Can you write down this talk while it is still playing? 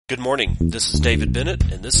Good morning. This is David Bennett,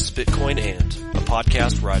 and this is Bitcoin And, a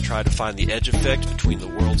podcast where I try to find the edge effect between the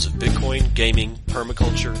worlds of Bitcoin, gaming,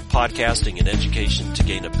 permaculture, podcasting, and education to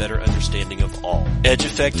gain a better understanding of all. Edge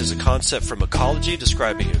effect is a concept from ecology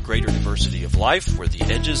describing a greater diversity of life where the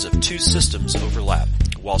edges of two systems overlap.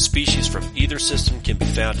 While species from either system can be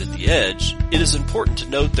found at the edge, it is important to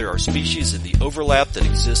note there are species in the overlap that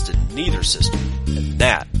exist in neither system, and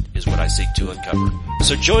that is what I seek to uncover.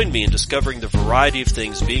 So join me in discovering the variety of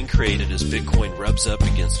things being created as Bitcoin rubs up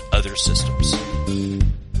against other systems.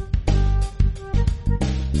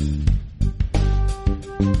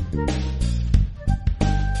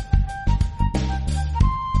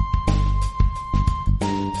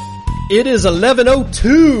 It is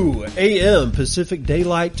 11:02 a.m. Pacific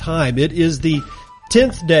Daylight Time. It is the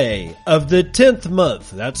 10th day of the 10th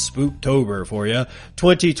month. That's Spooktober for you,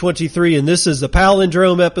 2023. And this is the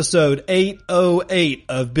Palindrome episode 808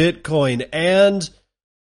 of Bitcoin. And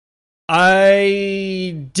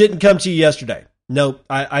I didn't come to you yesterday. Nope,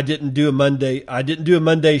 I didn't do a Monday. I didn't do a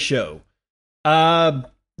Monday show.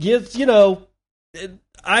 Yes, you know,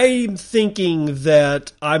 I'm thinking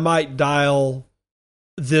that I might dial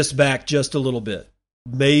this back just a little bit.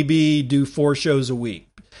 Maybe do 4 shows a week.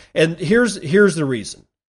 And here's the reason.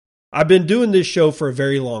 I've been doing this show for a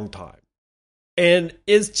very long time. And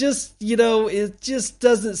it's just, you know, it just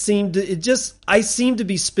doesn't seem to, I seem to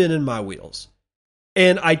be spinning my wheels.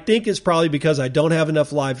 And I think it's probably because I don't have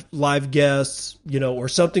enough live guests, you know, or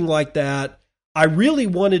something like that. I really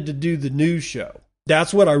wanted to do the news show.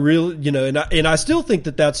 That's what I really, you know, and I still think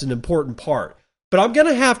that that's an important part. But I'm going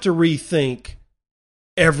to have to rethink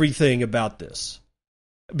everything about this.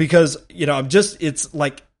 Because, you know, it's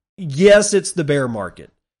like, yes, it's the bear market,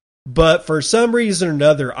 but for some reason or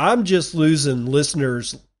another, I'm just losing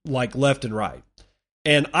listeners like left and right.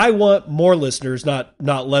 And I want more listeners, not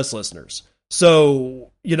less listeners.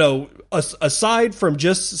 So, you know, aside from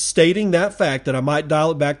just stating that fact that I might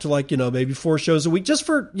dial it back to like, you know, maybe 4 shows a week, just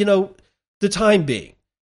for, you know, the time being.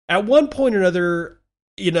 At one point or another,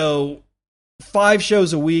 you know, 5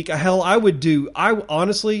 shows a week, hell, I would do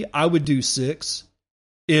 6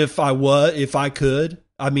 if I could.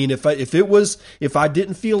 I mean, if I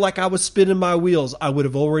didn't feel like I was spinning my wheels, I would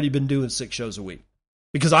have already been doing 6 shows a week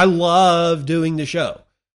because I love doing the show.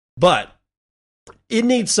 But it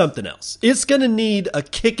needs something else. It's going to need a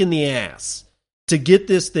kick in the ass to get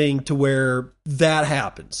this thing to where that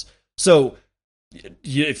happens. So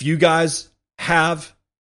if you guys have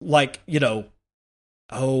like, you know,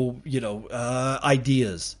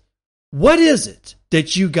 ideas, what is it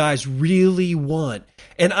that you guys really want?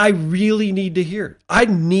 And I really need to hear it. I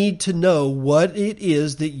need to know what it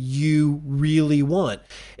is that you really want.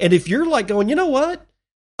 And if you're like going, you know what?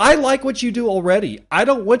 I like what you do already. I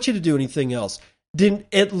don't want you to do anything else. Then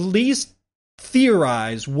at least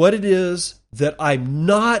theorize what it is that I'm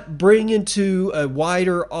not bringing to a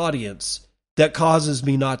wider audience that causes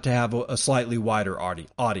me not to have a slightly wider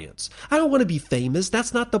audience. I don't want to be famous.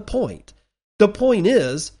 That's not the point. The point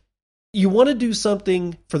is, you want to do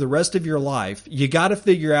something for the rest of your life, you got to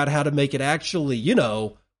figure out how to make it actually, you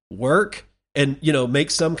know, work and, you know,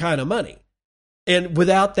 make some kind of money. And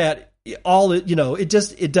without that,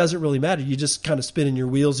 it doesn't really matter. You just kind of spinning your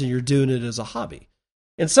wheels and you're doing it as a hobby.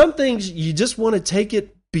 And some things you just want to take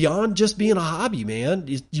it beyond just being a hobby, man.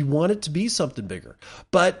 You want it to be something bigger.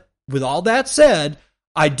 But with all that said,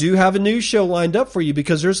 I do have a news show lined up for you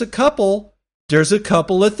because there's a couple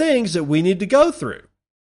of things that we need to go through.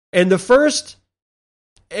 And the first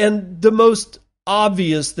and the most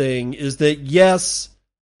obvious thing is that, yes,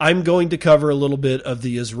 I'm going to cover a little bit of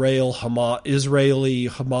the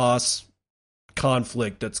Israeli-Hamas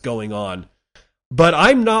conflict that's going on. But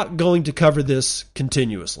I'm not going to cover this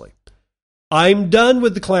continuously. I'm done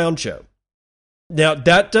with the clown show. Now,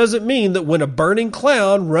 that doesn't mean that when a burning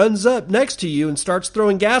clown runs up next to you and starts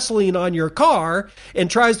throwing gasoline on your car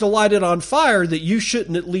and tries to light it on fire, that you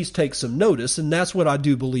shouldn't at least take some notice, and that's what I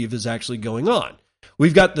do believe is actually going on.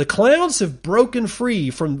 We've got the clowns have broken free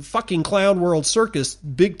from fucking Clown World Circus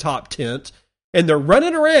big top tent, and they're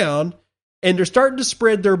running around, and they're starting to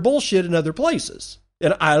spread their bullshit in other places.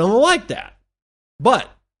 And I don't like that. But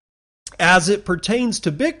as it pertains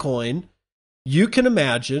to Bitcoin, you can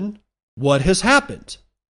imagine what has happened.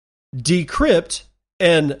 Decrypt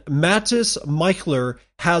and Mattis Michler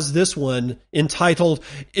has this one entitled,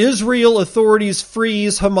 Israel Authorities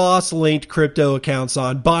Freeze Hamas-Linked Crypto Accounts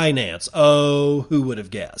on Binance. Oh, who would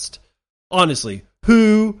have guessed? Honestly,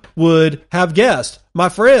 who would have guessed? My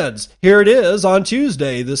friends, here it is. On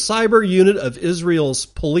Tuesday, the cyber unit of Israel's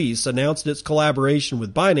police announced its collaboration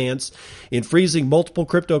with Binance in freezing multiple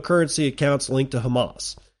cryptocurrency accounts linked to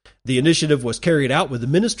Hamas. The initiative was carried out with the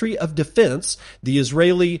Ministry of Defense, the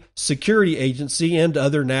Israeli Security Agency, and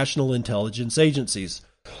other national intelligence agencies.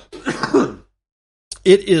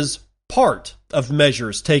 It is part of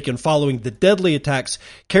measures taken following the deadly attacks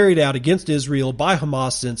carried out against Israel by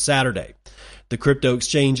Hamas since Saturday. The crypto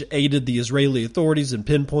exchange aided the Israeli authorities in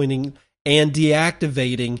pinpointing and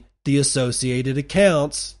deactivating the associated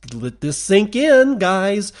accounts. Let this sink in,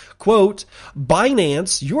 guys. Quote,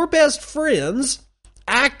 Binance, your best friends,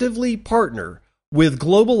 actively partner with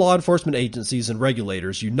global law enforcement agencies and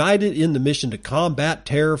regulators united in the mission to combat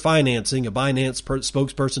terror financing, a Binance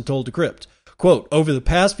spokesperson told Decrypt. Quote, over the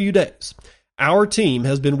past few days, our team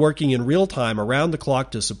has been working in real time around the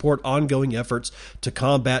clock to support ongoing efforts to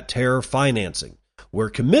combat terror financing.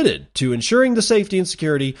 We're committed to ensuring the safety and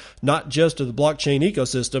security, not just of the blockchain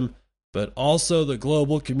ecosystem, but also the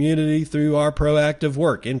global community through our proactive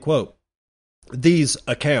work, end quote. These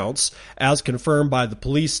accounts, as confirmed by the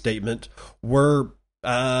police statement, were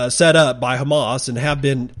set up by Hamas and have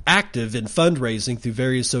been active in fundraising through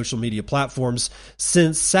various social media platforms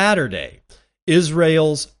since Saturday.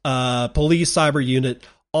 Israel's police cyber unit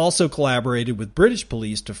also collaborated with British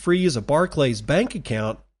police to freeze a Barclays bank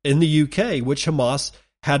account in the UK, which Hamas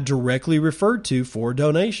had directly referred to for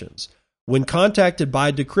donations. When contacted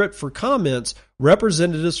by Decrypt for comments,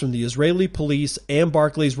 representatives from the Israeli police and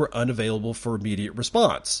Barclays were unavailable for immediate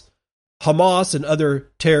response. Hamas and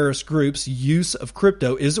other terrorist groups' use of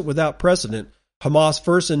crypto isn't without precedent. Hamas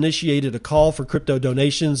first initiated a call for crypto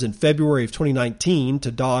donations in February of 2019 to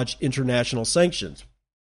dodge international sanctions.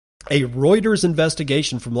 A Reuters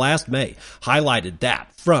investigation from last May highlighted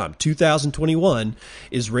that from 2021,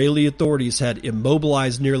 Israeli authorities had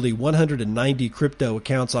immobilized nearly 190 crypto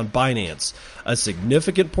accounts on Binance. A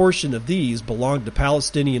significant portion of these belonged to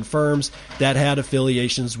Palestinian firms that had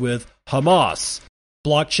affiliations with Hamas.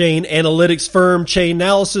 Blockchain analytics firm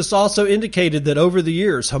Chainalysis also indicated that over the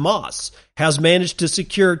years, Hamas has managed to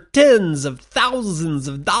secure tens of thousands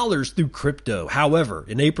of dollars through crypto. However,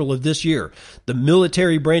 in April of this year, the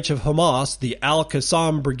military branch of Hamas, the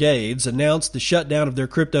Al-Qassam Brigades, announced the shutdown of their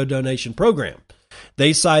crypto donation program.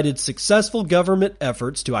 They cited successful government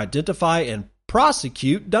efforts to identify and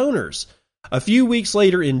prosecute donors. A few weeks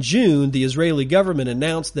later in June, the Israeli government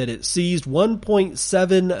announced that it seized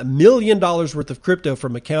 $1.7 million worth of crypto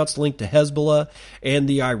from accounts linked to Hezbollah and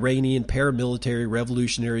the Iranian paramilitary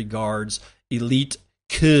Revolutionary Guards elite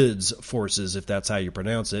Quds forces, if that's how you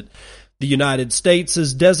pronounce it. The United States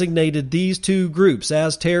has designated these two groups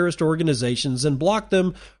as terrorist organizations and blocked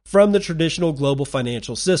them from the traditional global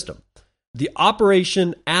financial system. The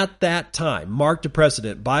operation at that time marked a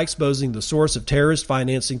precedent by exposing the source of terrorist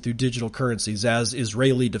financing through digital currencies, as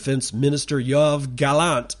Israeli Defense Minister Yoav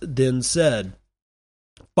Gallant then said.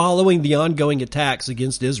 Following the ongoing attacks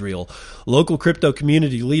against Israel, local crypto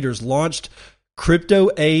community leaders launched Crypto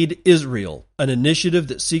Aid Israel, an initiative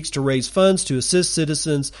that seeks to raise funds to assist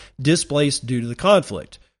citizens displaced due to the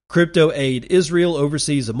conflict. Crypto Aid Israel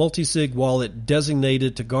oversees a multi-sig wallet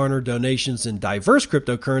designated to garner donations in diverse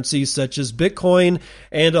cryptocurrencies such as Bitcoin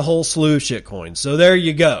and a whole slew of shitcoins. So there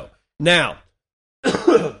you go. Now,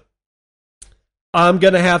 I'm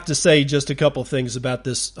going to have to say just a couple things about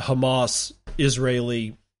this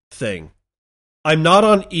Hamas-Israeli thing. I'm not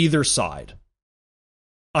on either side.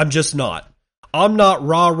 I'm just not. I'm not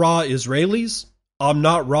rah-rah Israelis. I'm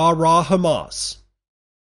not rah-rah Hamas.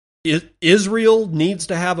 Israel needs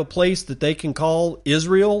to have a place that they can call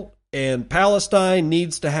Israel, and Palestine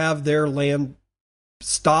needs to have their land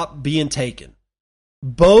stop being taken.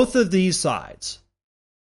 Both of these sides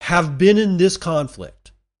have been in this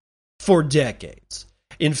conflict for decades.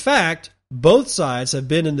 In fact, both sides have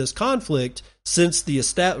been in this conflict since the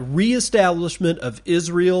reestablishment of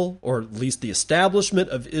Israel, or at least the establishment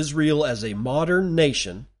of Israel as a modern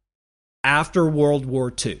nation after World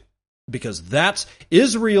War II. Because that's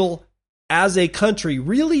Israel as a country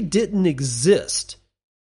really didn't exist,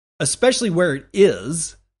 especially where it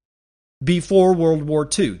is, before World War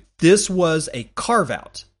II. This was a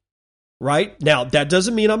carve-out, right? Now, that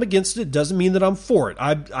doesn't mean I'm against it. It doesn't mean that I'm for it.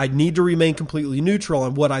 I need to remain completely neutral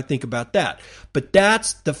on what I think about that. But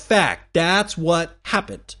that's the fact. That's what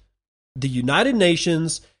happened. The United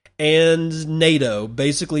Nations and NATO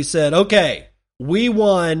basically said, okay, we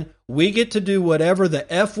won. We get to do whatever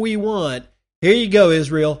the F we want. Here you go,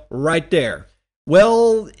 Israel, right there.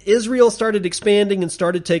 Well, Israel started expanding and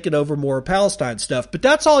started taking over more Palestine stuff, but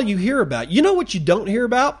that's all you hear about. You know what you don't hear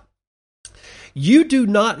about? You do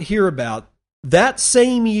not hear about that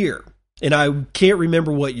same year, and I can't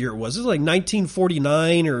remember what year it was. It was like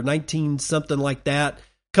 1949 or 19 something like that. A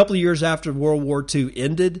couple of years after World War II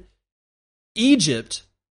ended, Egypt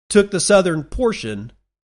took the southern portion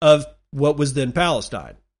of what was then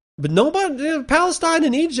Palestine. But nobody, Palestine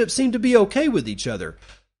and Egypt seem to be okay with each other.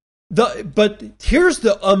 But here's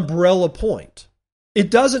the umbrella point.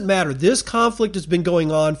 It doesn't matter. This conflict has been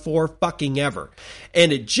going on for fucking ever.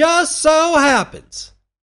 And it just so happens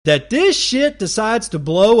that this shit decides to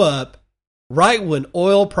blow up right when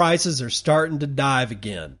oil prices are starting to dive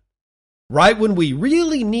again. Right when we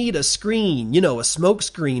really need a screen, a smoke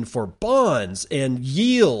screen for bonds and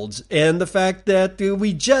yields and the fact that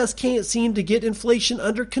we just can't seem to get inflation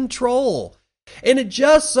under control. And it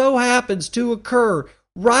just so happens to occur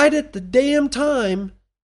right at the damn time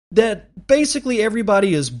that basically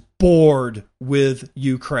everybody is bored with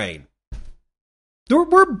Ukraine.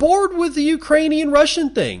 We're bored with the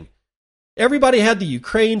Ukrainian-Russian thing. Everybody had the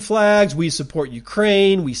Ukraine flags. We support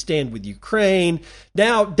Ukraine. We stand with Ukraine.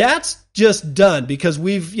 Now, that's just done because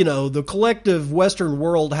the collective Western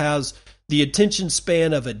world has the attention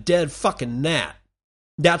span of a dead fucking gnat.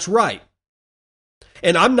 That's right.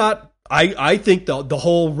 And I think the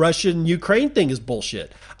whole Russian-Ukraine thing is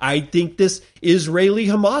bullshit. I think this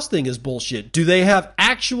Israeli-Hamas thing is bullshit. Do they have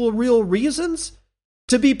actual real reasons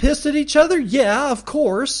to be pissed at each other? Yeah, of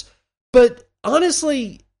course. But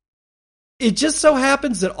honestly, it just so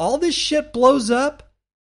happens that all this shit blows up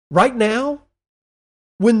right now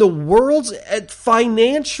when the world's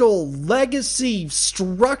financial legacy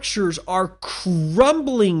structures are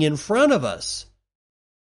crumbling in front of us.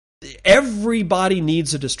 Everybody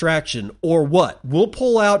needs a distraction, or what? We'll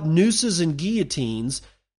pull out nooses and guillotines,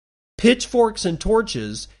 pitchforks and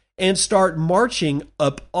torches, and start marching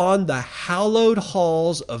up on the hallowed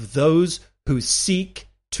halls of those who seek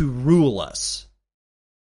to rule us.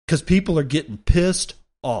 Because people are getting pissed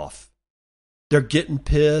off. They're getting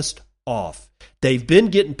pissed off. They've been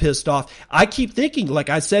getting pissed off. I keep thinking, like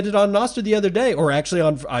I said it on Nostra the other day, or actually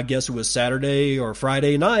on, I guess it was Saturday or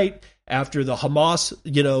Friday night, after the Hamas,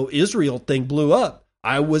 Israel thing blew up.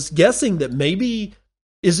 I was guessing that maybe,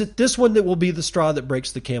 is it this one that will be the straw that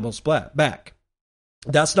breaks the camel's back?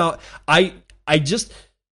 That's not,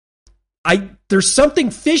 there's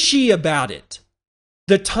something fishy about it.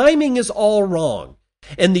 The timing is all wrong.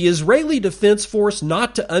 And the Israeli Defense Force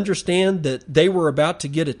not to understand that they were about to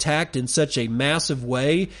get attacked in such a massive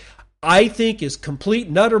way, I think is complete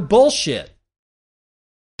and utter bullshit.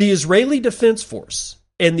 The Israeli Defense Force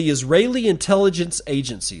and the Israeli intelligence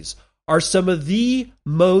agencies are some of the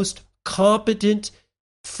most competent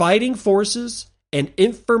fighting forces and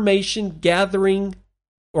information gathering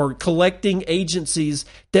or collecting agencies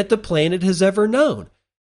that the planet has ever known.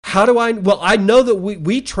 How do I? Well, I know that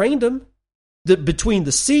we trained them. Between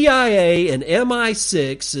the CIA and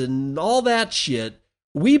MI6 and all that shit,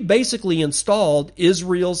 we basically installed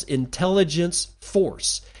Israel's intelligence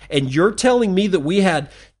force. And you're telling me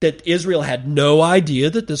that Israel had no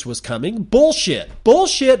idea that this was coming? Bullshit.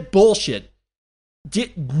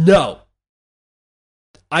 No.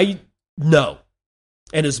 No.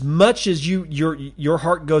 And as much as your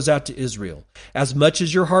heart goes out to Israel, as much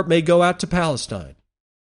as your heart may go out to Palestine,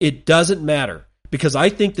 it doesn't matter. Because I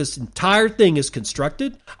think this entire thing is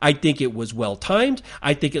constructed. I think it was well timed.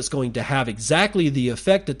 I think it's going to have exactly the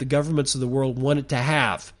effect that the governments of the world want it to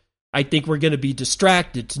have. I think we're going to be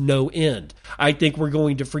distracted to no end. I think we're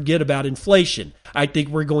going to forget about inflation. I think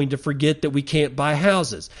we're going to forget that we can't buy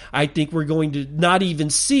houses. I think we're going to not even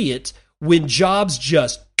see it when jobs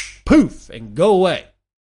just poof and go away.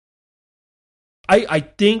 I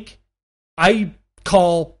think I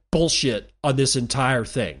call bullshit on this entire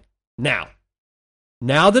thing.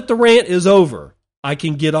 Now that the rant is over, I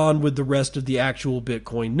can get on with the rest of the actual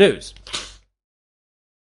Bitcoin news.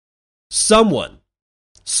 Someone,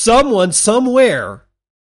 somewhere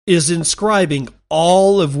is inscribing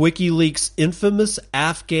all of WikiLeaks' infamous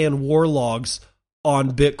Afghan war logs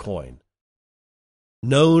on Bitcoin,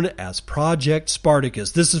 known as Project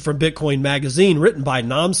Spartacus. This is from Bitcoin Magazine, written by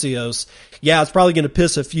Namcios. Yeah, it's probably going to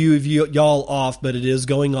piss a few of y'all off, but it is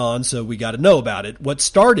going on, so we got to know about it. What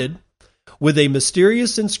started with a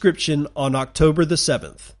mysterious inscription on October the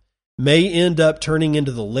 7th, may end up turning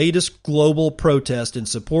into the latest global protest in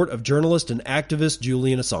support of journalist and activist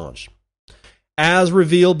Julian Assange. As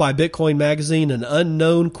revealed by Bitcoin Magazine, an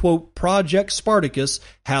unknown, quote, Project Spartacus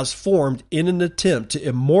has formed in an attempt to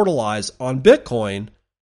immortalize on Bitcoin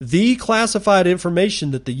the classified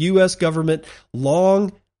information that the U.S. government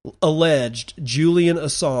long alleged Julian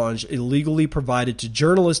Assange illegally provided to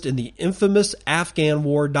journalists in the infamous Afghan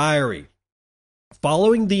War Diary.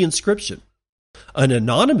 Following the inscription, An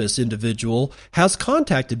anonymous individual has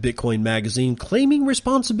contacted Bitcoin Magazine claiming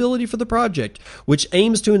responsibility for the project, which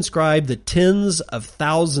aims to inscribe the tens of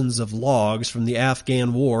thousands of logs from the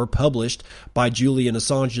Afghan war published by Julian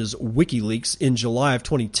Assange's WikiLeaks in July of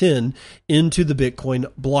 2010 into the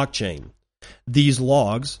Bitcoin blockchain. These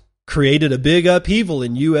logs created a big upheaval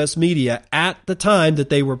in U.S. media at the time that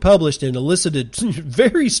they were published and elicited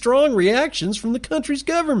very strong reactions from the country's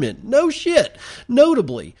government. No shit.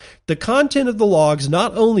 Notably, the content of the logs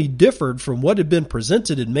not only differed from what had been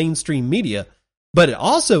presented in mainstream media, but it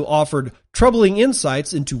also offered troubling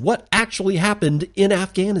insights into what actually happened in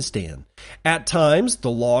Afghanistan. At times,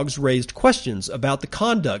 the logs raised questions about the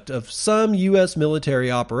conduct of some U.S. military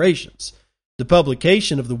operations. The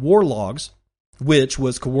publication of the war logs, which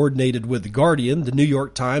was coordinated with The Guardian, The New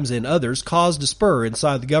York Times, and others, caused a stir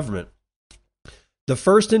inside the government. The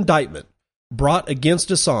first indictment brought against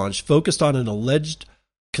Assange focused on an alleged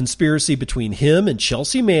conspiracy between him and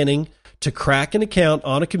Chelsea Manning to crack an account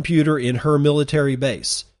on a computer in her military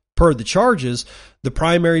base. Per the charges, the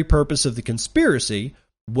primary purpose of the conspiracy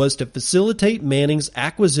was to facilitate Manning's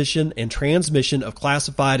acquisition and transmission of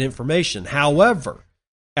classified information. However,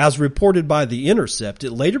 as reported by The Intercept,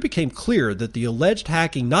 it later became clear that the alleged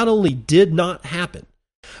hacking not only did not happen,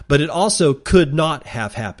 but it also could not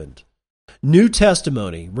have happened. New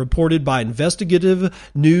testimony reported by investigative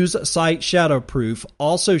news site Shadowproof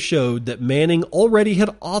also showed that Manning already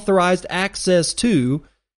had authorized access to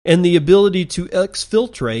and the ability to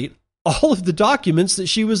exfiltrate all of the documents that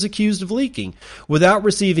she was accused of leaking without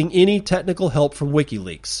receiving any technical help from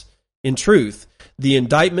WikiLeaks. In truth, the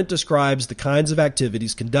indictment describes the kinds of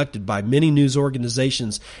activities conducted by many news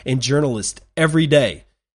organizations and journalists every day,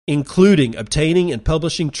 including obtaining and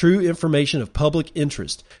publishing true information of public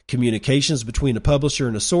interest, communications between a publisher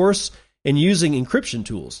and a source, and using encryption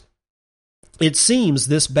tools. It seems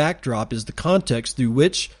this backdrop is the context through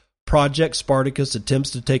which Project Spartacus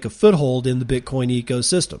attempts to take a foothold in the Bitcoin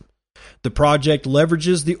ecosystem. The project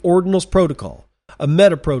leverages the Ordinals protocol, a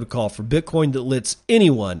meta protocol for Bitcoin that lets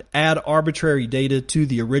anyone add arbitrary data to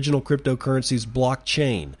the original cryptocurrency's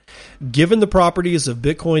blockchain. Given the properties of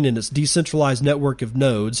Bitcoin and its decentralized network of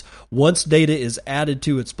nodes, once data is added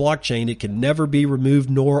to its blockchain, it can never be removed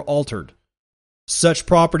nor altered. Such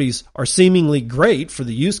properties are seemingly great for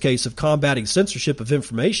the use case of combating censorship of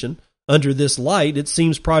information. Under this light, it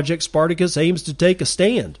seems Project Spartacus aims to take a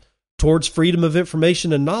stand towards freedom of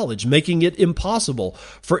information and knowledge, making it impossible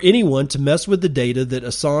for anyone to mess with the data that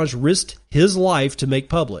Assange risked his life to make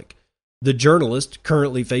public. The journalist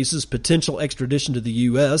currently faces potential extradition to the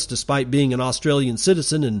U.S. despite being an Australian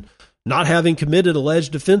citizen and not having committed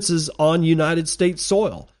alleged offenses on United States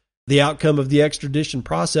soil. The outcome of the extradition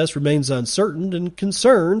process remains uncertain, and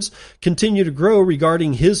concerns continue to grow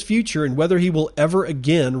regarding his future and whether he will ever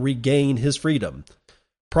again regain his freedom.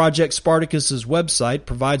 Project Spartacus's website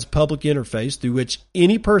provides a public interface through which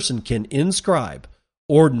any person can inscribe,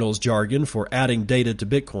 Ordinals jargon for adding data to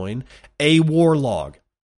Bitcoin, a war log.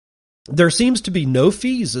 There seems to be no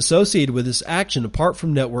fees associated with this action apart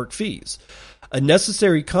from network fees, a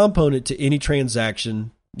necessary component to any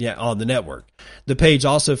transaction on the network. The page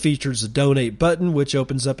also features a donate button, which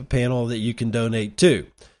opens up a panel that you can donate to.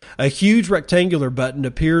 A huge rectangular button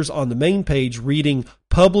appears on the main page reading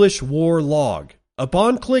Publish War Log.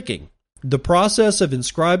 Upon clicking, the process of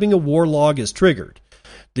inscribing a war log is triggered.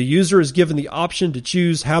 The user is given the option to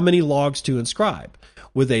choose how many logs to inscribe,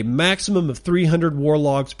 with a maximum of 300 war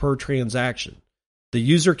logs per transaction. The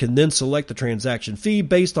user can then select the transaction fee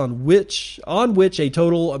based on which a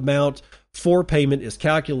total amount for payment is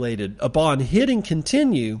calculated. Upon hitting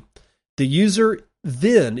continue, the user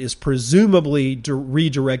then is presumably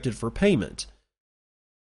redirected for payment.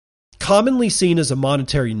 Commonly seen as a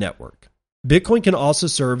monetary network, Bitcoin can also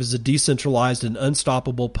serve as a decentralized and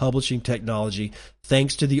unstoppable publishing technology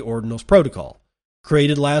thanks to the Ordinals protocol.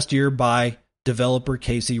 Created last year by developer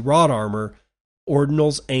Casey Rodarmer,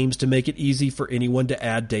 Ordinals aims to make it easy for anyone to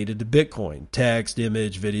add data to Bitcoin: text,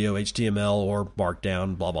 image, video, HTML, or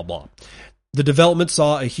Markdown, blah, blah, blah. The development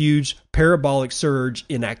saw a huge parabolic surge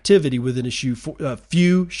in activity within a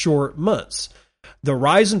few short months. The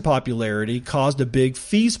rise in popularity caused a big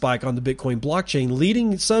fee spike on the Bitcoin blockchain,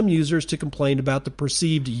 leading some users to complain about the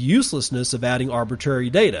perceived uselessness of adding arbitrary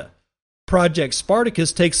data. Project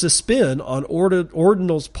Spartacus takes a spin on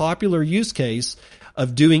Ordinal's popular use case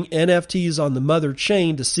of doing NFTs on the mother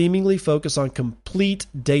chain to seemingly focus on complete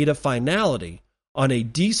data finality on a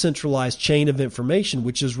decentralized chain of information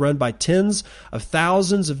which is run by tens of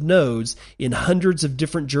thousands of nodes in hundreds of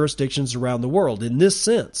different jurisdictions around the world. In this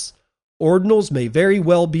sense, Ordinals may very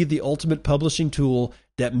well be the ultimate publishing tool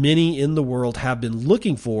that many in the world have been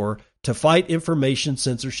looking for to fight information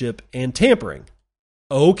censorship and tampering.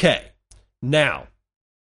 Okay. Now,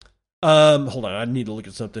 hold on. I need to look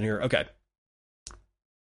at something here. Okay.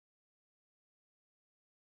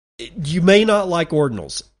 You may not like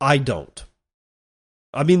ordinals. I don't.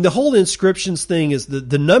 I mean, the whole inscriptions thing is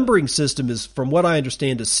the numbering system is, from what I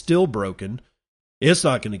understand, is still broken. It's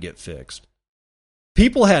not going to get fixed.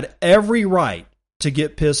 People had every right to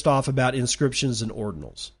get pissed off about inscriptions and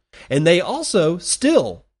ordinals. And they also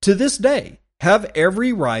still, to this day, have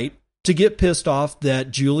every right to get pissed off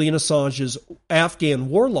that Julian Assange's Afghan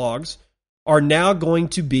war logs are now going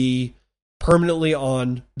to be permanently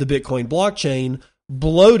on the Bitcoin blockchain,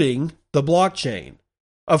 bloating the blockchain.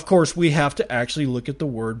 Of course, we have to actually look at the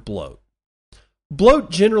word bloat.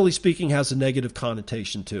 Bloat, generally speaking, has a negative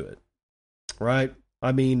connotation to it, right?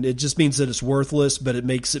 I mean, it just means that it's worthless, but it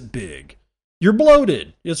makes it big. You're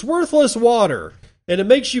bloated. It's worthless water, and it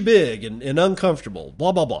makes you big and uncomfortable,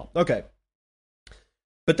 blah, blah, blah. Okay.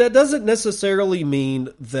 But that doesn't necessarily mean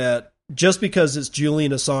that just because it's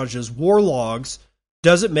Julian Assange's war logs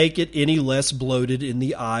doesn't make it any less bloated in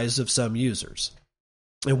the eyes of some users.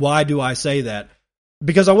 And why do I say that?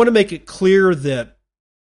 Because I want to make it clear that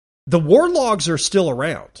the war logs are still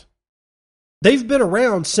around. They've been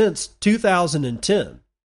around since 2010.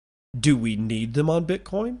 Do we need them on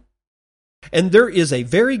Bitcoin? And there is a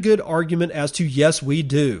very good argument as to yes, we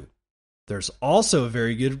do. There's also a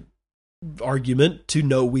very good argument to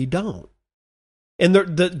no, we don't. And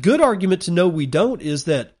the good argument to no, we don't is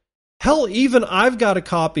that, hell, even I've got a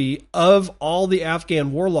copy of all the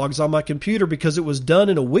Afghan war logs on my computer because it was done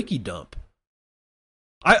in a wiki dump.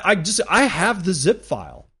 I have the zip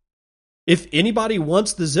file. If anybody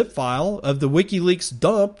wants the zip file of the WikiLeaks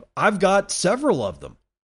dump, I've got several of them.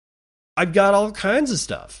 I've got all kinds of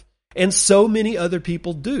stuff. And so many other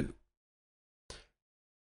people do.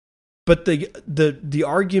 But the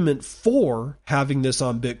argument for having this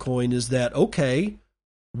on Bitcoin is that, okay,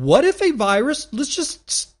 what if a virus, let's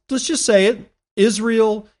just say it,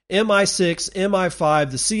 Israel, MI6,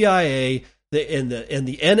 MI5, the CIA, and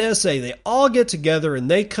the NSA, they all get together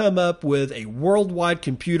and they come up with a worldwide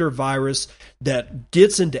computer virus that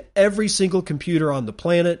gets into every single computer on the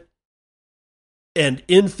planet and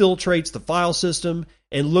infiltrates the file system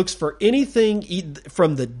and looks for anything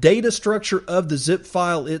from the data structure of the zip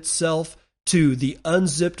file itself to the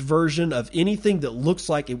unzipped version of anything that looks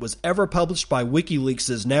like it was ever published by WikiLeaks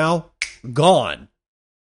is now gone.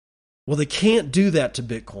 Well, they can't do that to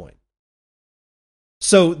Bitcoin.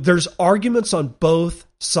 So there's arguments on both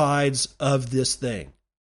sides of this thing.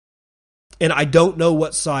 And I don't know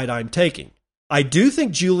what side I'm taking. I do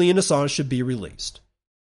think Julian Assange should be released.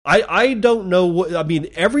 I don't know what, I mean,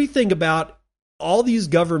 everything about all these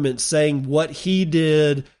governments saying what he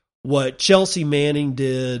did, what Chelsea Manning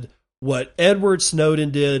did, what Edward Snowden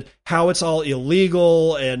did, how it's all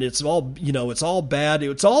illegal and it's all, it's all bad.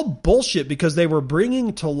 It's all bullshit because they were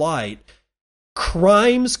bringing to light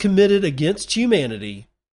crimes committed against humanity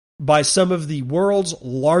by some of the world's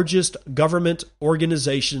largest government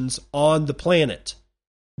organizations on the planet.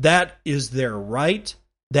 That is their right.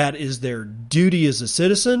 That is their duty as a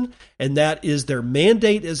citizen. And that is their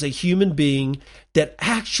mandate as a human being that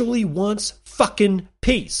actually wants fucking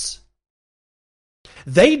peace.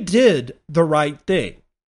 They did the right thing.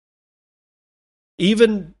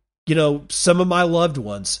 Even, some of my loved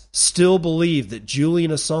ones still believe that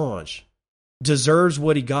Julian Assange deserves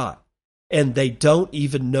what he got, and they don't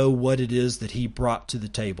even know what it is that he brought to the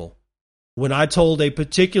table. When I told a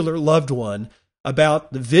particular loved one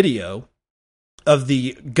about the video of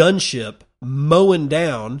the gunship mowing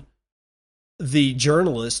down the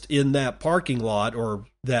journalist in that parking lot or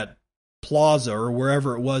that plaza or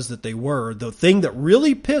wherever it was that they were, the thing that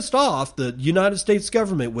really pissed off the United States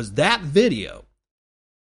government was that video.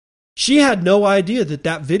 She had no idea that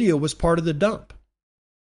that video was part of the dump.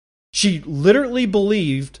 She literally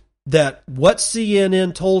believed that what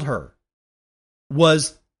CNN told her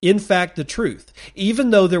was, in fact, the truth, even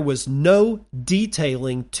though there was no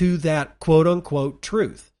detailing to that quote-unquote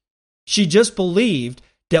truth. She just believed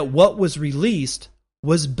that what was released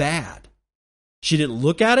was bad. She didn't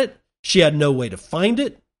look at it. She had no way to find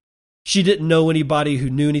it. She didn't know anybody who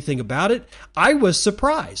knew anything about it. I was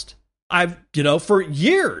surprised. For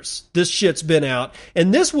years, this shit's been out,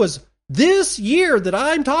 and this was this year that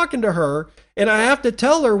I'm talking to her, and I have to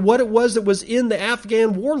tell her what it was that was in the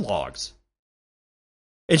Afghan war logs.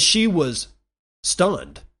 And she was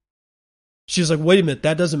stunned. She was like, wait a minute,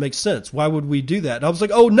 that doesn't make sense. Why would we do that? And I was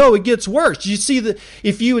like, oh no, it gets worse. You see,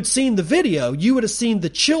 if you had seen the video, you would have seen the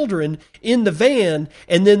children in the van,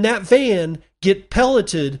 and then that van get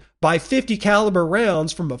pelleted by 50 caliber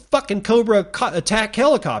rounds from a fucking Cobra attack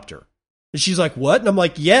helicopter. And she's like, what? And I'm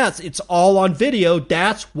like, yes, it's all on video.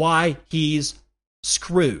 That's why he's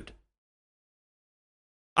screwed.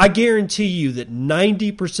 I guarantee you that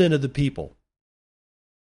 90% of the people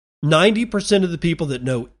that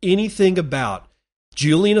know anything about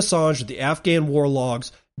Julian Assange or the Afghan war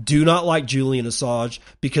logs do not like Julian Assange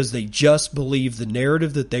because they just believe the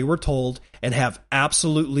narrative that they were told and have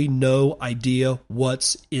absolutely no idea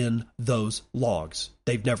what's in those logs.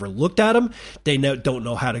 They've never looked at them. They don't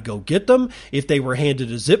know how to go get them. If they were handed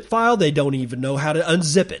a zip file, they don't even know how to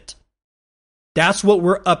unzip it. That's what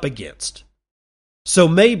we're up against. So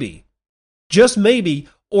maybe, just maybe,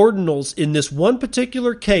 Ordinals in this one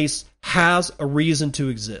particular case has a reason to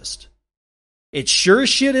exist. It sure as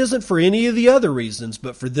shit isn't for any of the other reasons,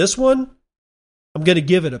 but for this one, I'm going to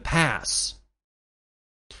give it a pass.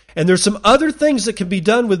 And there's some other things that can be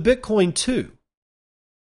done with Bitcoin too.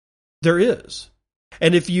 There is.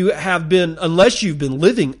 And if you have been, unless you've been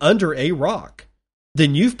living under a rock,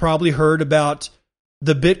 then you've probably heard about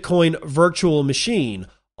the Bitcoin virtual machine,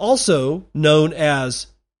 also known as,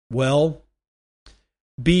 well,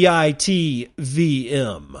 BITVM.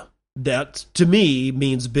 That, to me,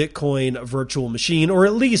 means Bitcoin Virtual Machine, or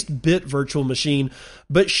at least Bit Virtual Machine.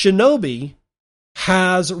 But Shinobi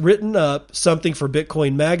has written up something for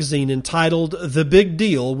Bitcoin Magazine entitled The Big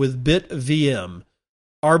Deal with BitVM.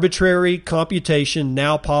 Arbitrary computation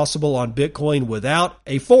now possible on Bitcoin without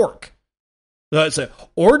a fork. So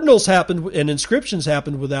ordinals happened and inscriptions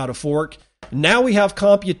happened without a fork. Now we have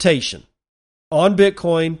computation on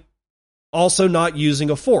Bitcoin, also not using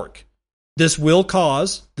a fork. This will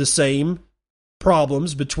cause the same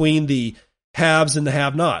problems between the haves and the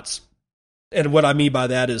have-nots. And what I mean by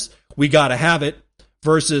that is we got to have it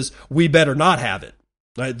versus we better not have it.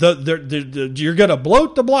 Right? You're going to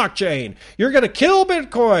bloat the blockchain. You're going to kill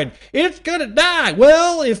Bitcoin. It's going to die.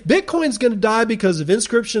 Well, if Bitcoin's going to die because of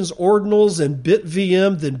inscriptions, ordinals, and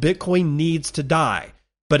BitVM, then Bitcoin needs to die.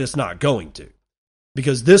 But it's not going to.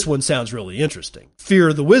 Because this one sounds really interesting.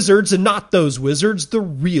 Fear the wizards, and not those wizards, the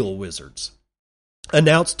real wizards.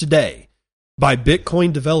 Announced today by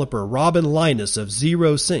Bitcoin developer Robin Linus of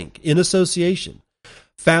ZeroSync in association.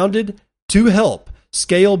 Founded to help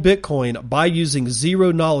scale Bitcoin by using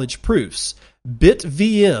zero-knowledge proofs,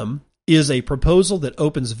 BitVM is a proposal that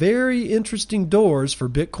opens very interesting doors for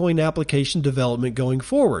Bitcoin application development going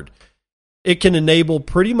forward. It can enable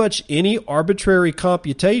pretty much any arbitrary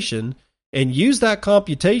computation and use that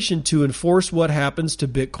computation to enforce what happens to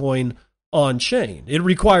Bitcoin on-chain. It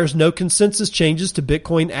requires no consensus changes to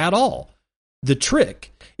Bitcoin at all. The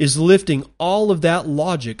trick is lifting all of that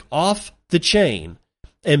logic off the chain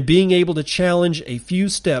and being able to challenge a few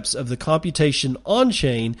steps of the computation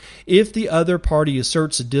on-chain if the other party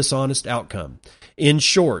asserts a dishonest outcome. In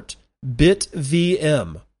short,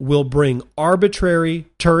 BitVM will bring arbitrary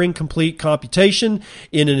Turing-complete computation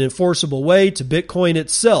in an enforceable way to Bitcoin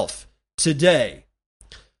itself. Today,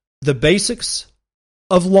 the basics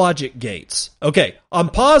of logic gates. Okay, I'm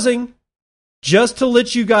pausing just to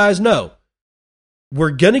let you guys know.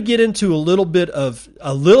 We're going to get into a little bit of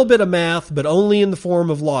math, but only in the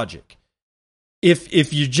form of logic.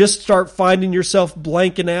 If you just start finding yourself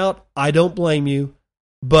blanking out, I don't blame you.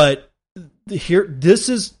 But here,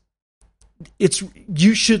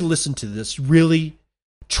 you should listen to this. Really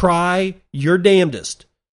try your damnedest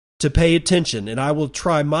to pay attention, and I will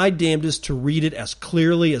try my damnedest to read it as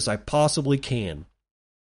clearly as I possibly can.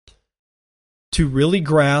 To really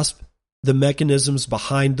grasp the mechanisms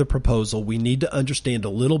behind the proposal, we need to understand a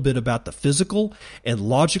little bit about the physical and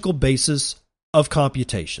logical basis of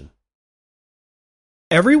computation.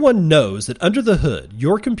 Everyone knows that under the hood,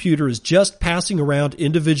 your computer is just passing around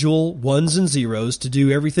individual ones and zeros to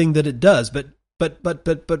do everything that it does, but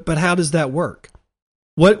how does that work?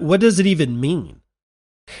 What does it even mean?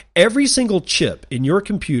 Every single chip in your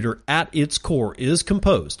computer at its core is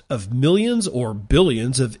composed of millions or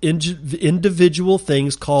billions of individual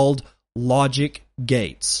things called logic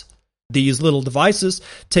gates. These little devices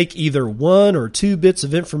take either 1 or 2 bits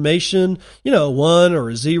of information, 1 or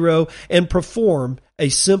a 0, and perform a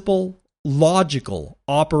simple logical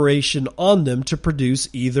operation on them to produce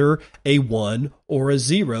either a 1 or a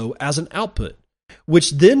 0 as an output,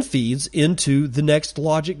 which then feeds into the next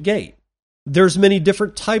logic gate. There's many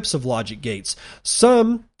different types of logic gates.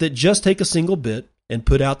 Some that just take a single bit and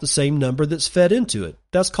put out the same number that's fed into it.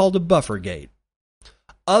 That's called a buffer gate.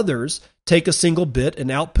 Others take a single bit and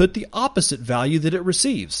output the opposite value that it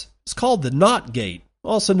receives. It's called the NOT gate,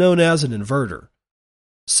 also known as an inverter.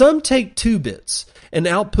 Some take 2 bits and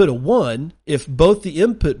output a 1 if both the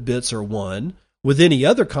input bits are 1, with any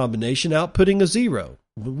other combination outputting a 0.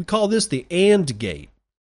 We call this the AND gate.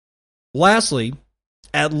 Lastly,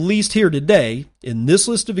 at least here today, in this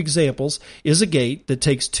list of examples, is a gate that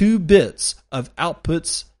takes 2 bits of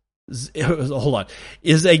outputs. Hold on.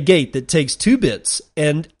 Is a gate that takes 2 bits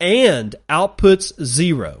and outputs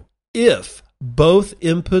 0 if both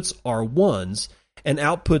inputs are 1s and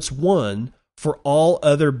outputs 1 for all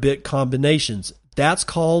other bit combinations. That's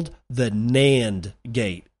called the NAND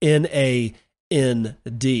gate. NAND,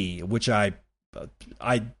 which I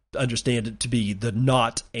understand it to be the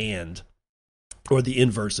not and, or the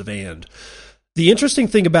inverse of and. The interesting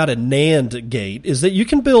thing about a NAND gate is that you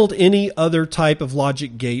can build any other type of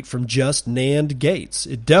logic gate from just NAND gates.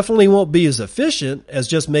 It definitely won't be as efficient as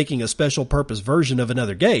just making a special purpose version of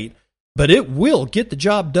another gate, but it will get the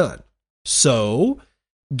job done. So,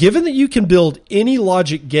 given that you can build any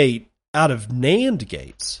logic gate out of NAND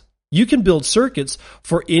gates, you can build circuits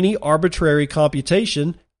for any arbitrary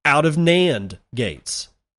computation out of NAND gates.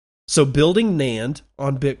 So building NAND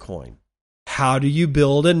on Bitcoin. How do you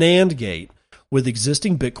build a NAND gate with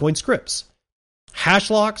existing Bitcoin scripts? Hash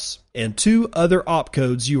locks and 2 other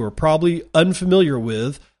opcodes you are probably unfamiliar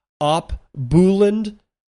with, op boolean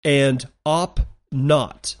and op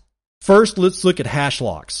not. First, let's look at hash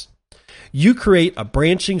locks. You create a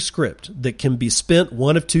branching script that can be spent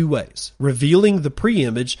one of 2 ways: revealing the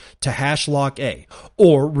preimage to hash lock A,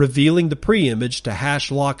 or revealing the preimage to hash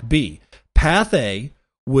lock B. Path A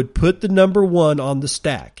would put the number 1 on the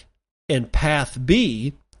stack, and path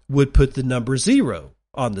B would put the number 0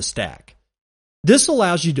 on the stack. This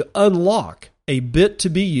allows you to unlock a bit to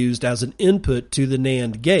be used as an input to the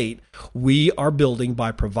NAND gate we are building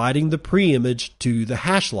by providing the preimage to the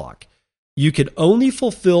hash lock. You can only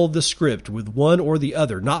fulfill the script with one or the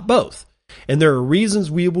other, not both. And there are reasons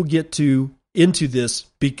we will get into this,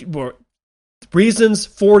 reasons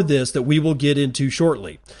for this that we will get into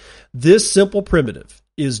shortly. This simple primitive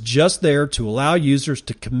is just there to allow users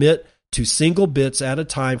to commit to single bits at a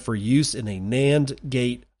time for use in a NAND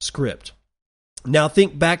gate script. Now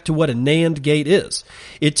think back to what a NAND gate is.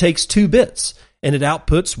 It takes 2 bits and it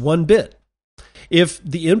outputs 1 bit. If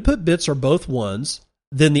the input bits are both 1s,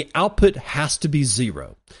 then the output has to be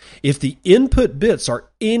 0. If the input bits are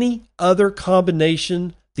any other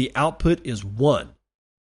combination, the output is 1.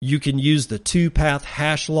 You can use the 2-path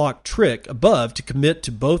hash lock trick above to commit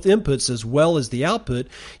to both inputs as well as the output.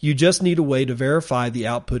 You just need a way to verify the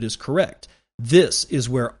output is correct. This is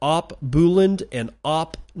where op boolean and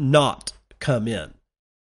op not come in.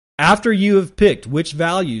 After you have picked which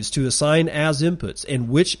values to assign as inputs and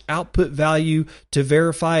which output value to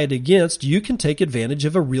verify it against, you can take advantage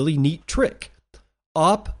of a really neat trick.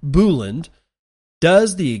 Op boolean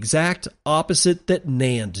does the exact opposite that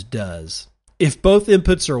NAND does. If both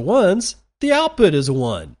inputs are 1s, the output is a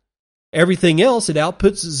 1. Everything else, it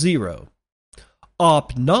outputs 0.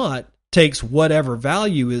 Op not takes whatever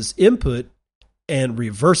value is input and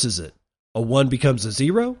reverses it. A 1 becomes a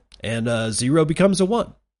 0, and a 0 becomes a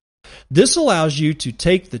 1. This allows you to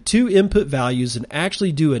take the 2 input values and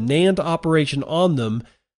actually do a NAND operation on them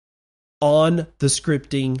on the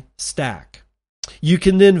scripting stack. You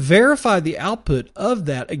can then verify the output of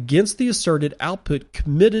that against the asserted output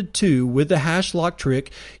committed to with the hash lock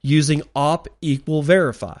trick using op equal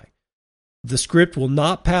verify. The script will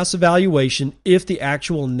not pass evaluation if the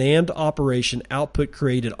actual NAND operation output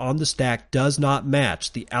created on the stack does not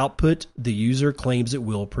match the output the user claims it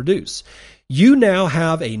will produce. You now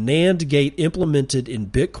have a NAND gate implemented in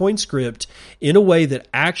Bitcoin script in a way that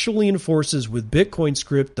actually enforces with Bitcoin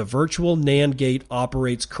script the virtual NAND gate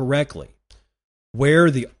operates correctly,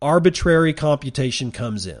 where the arbitrary computation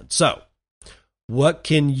comes in. So, what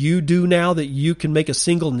can you do now that you can make a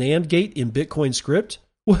single NAND gate in Bitcoin script?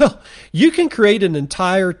 Well, you can create an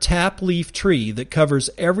entire tap leaf tree that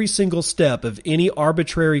covers every single step of any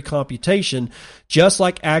arbitrary computation, just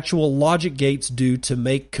like actual logic gates do to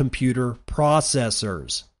make computer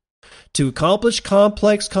processors. To accomplish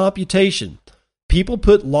complex computation, people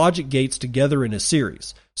put logic gates together in a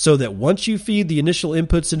series, so that once you feed the initial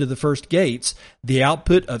inputs into the first gates, the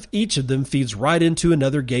output of each of them feeds right into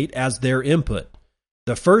another gate as their input.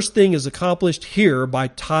 The first thing is accomplished here by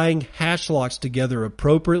tying hash locks together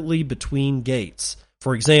appropriately between gates.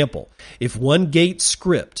 For example, if one gate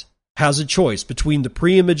script has a choice between the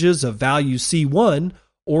preimages of value C1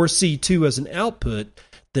 or C2 as an output,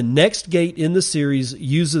 the next gate in the series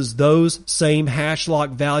uses those same hash lock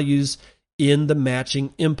values in the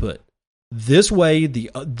matching input. This way, the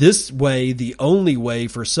only way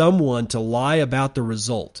for someone to lie about the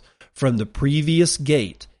result from the previous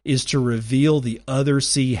gate is to reveal the other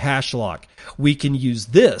C hash lock. We can use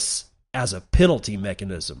this as a penalty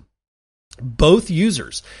mechanism. Both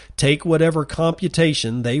users take whatever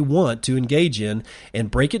computation they want to engage in and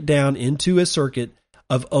break it down into a circuit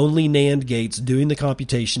of only NAND gates doing the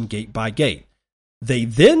computation gate by gate. They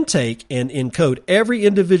then take and encode every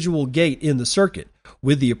individual gate in the circuit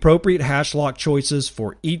with the appropriate hash lock choices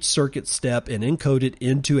for each circuit step and encode it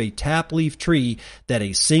into a tap leaf tree that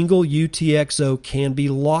a single UTXO can be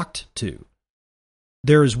locked to.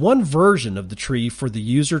 There is one version of the tree for the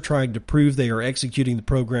user trying to prove they are executing the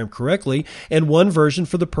program correctly, and one version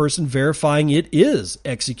for the person verifying it is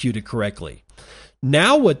executed correctly.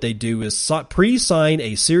 Now what they do is pre-sign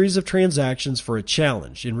a series of transactions for a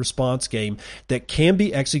challenge in response game that can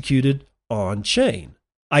be executed on-chain.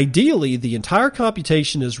 Ideally, the entire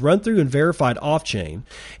computation is run through and verified off-chain,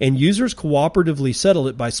 and users cooperatively settle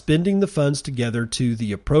it by spending the funds together to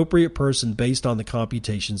the appropriate person based on the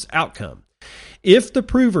computation's outcome. If the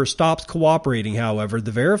prover stops cooperating, however,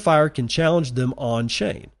 the verifier can challenge them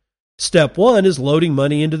on-chain. Step 1 is loading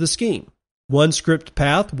money into the scheme. One script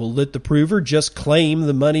path will let the prover just claim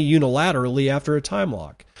the money unilaterally after a time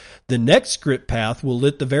lock. The next script path will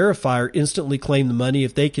let the verifier instantly claim the money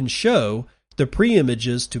if they can show the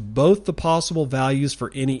pre-images to both the possible values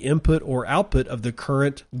for any input or output of the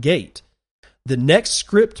current gate. The next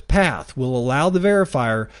script path will allow the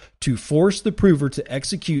verifier to force the prover to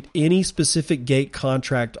execute any specific gate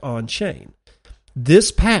contract on-chain.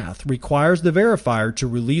 This path requires the verifier to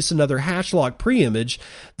release another hash lock preimage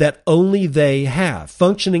that only they have,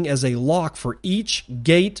 functioning as a lock for each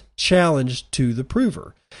gate challenged to the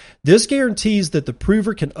prover. This guarantees that the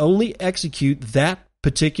prover can only execute that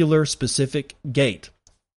particular specific gate.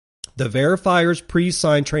 The verifier's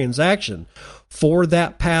pre-signed transaction for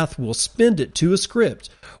that path will spend it to a script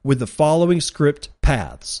with the following script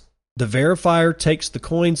paths. The verifier takes the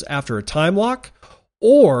coins after a time lock,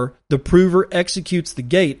 or the prover executes the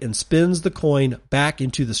gate and spins the coin back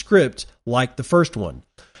into the script like the first one.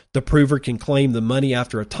 The prover can claim the money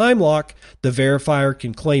after a time lock. The verifier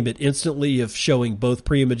can claim it instantly if showing both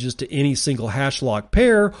preimages to any single hash lock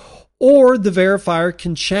pair, or the verifier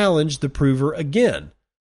can challenge the prover again.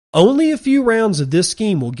 Only a few rounds of this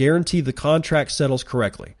scheme will guarantee the contract settles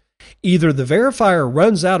correctly. Either the verifier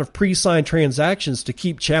runs out of pre-signed transactions to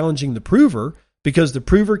keep challenging the prover, because the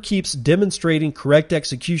prover keeps demonstrating correct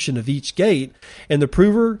execution of each gate, and the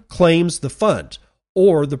prover claims the fund,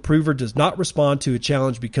 or the prover does not respond to a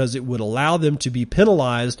challenge because it would allow them to be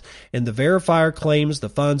penalized, and the verifier claims the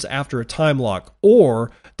funds after a time lock, or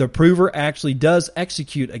the prover actually does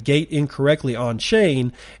execute a gate incorrectly on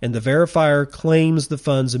chain, and the verifier claims the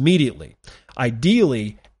funds immediately.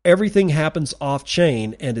 Ideally, everything happens off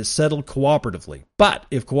chain and is settled cooperatively. But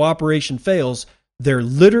if cooperation fails, there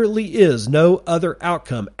literally is no other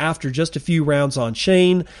outcome after just a few rounds on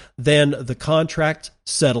chain than the contract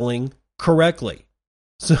settling correctly.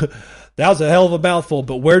 So that was a hell of a mouthful,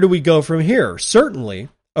 but where do we go from here? Certainly,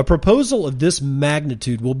 a proposal of this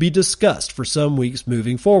magnitude will be discussed for some weeks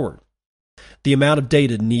moving forward. The amount of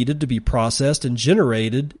data needed to be processed and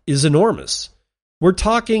generated is enormous. We're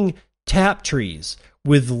talking tap trees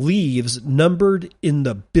with leaves numbered in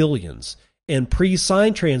the billions, and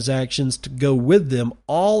pre-signed transactions to go with them,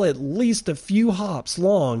 all at least a few hops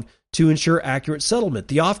long to ensure accurate settlement.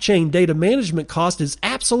 The off-chain data management cost is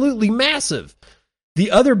absolutely massive.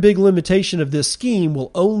 The other big limitation of this scheme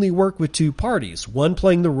will only work with two parties, one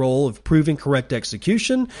playing the role of proving correct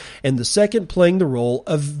execution, and the second playing the role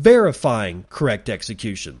of verifying correct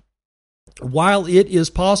execution. While it is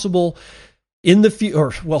possible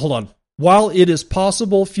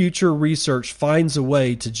future research finds a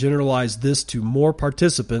way to generalize this to more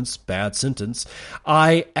participants, bad sentence,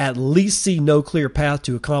 I at least see no clear path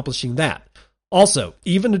to accomplishing that. Also,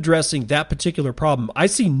 even addressing that particular problem, I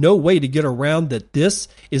see no way to get around that this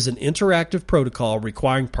is an interactive protocol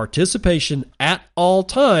requiring participation at all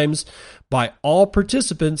times by all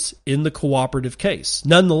participants in the cooperative case.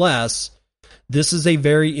 Nonetheless, this is a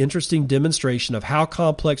very interesting demonstration of how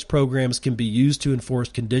complex programs can be used to enforce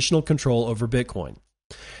conditional control over Bitcoin.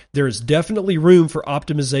 There is definitely room for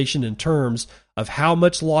optimization in terms of how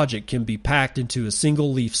much logic can be packed into a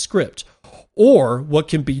single leaf script, or what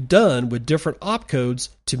can be done with different opcodes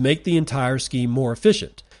to make the entire scheme more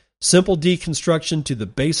efficient. Simple deconstruction to the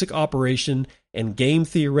basic operation and game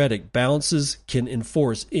theoretic balances can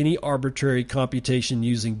enforce any arbitrary computation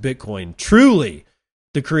using Bitcoin. Truly,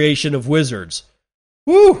 the creation of wizards.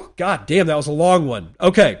 Woo! God damn, that was a long one.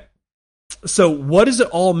 Okay, so what does it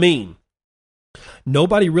all mean?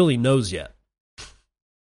 Nobody really knows yet.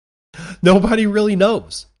 Nobody really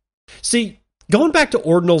knows. See, going back to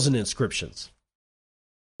ordinals and inscriptions,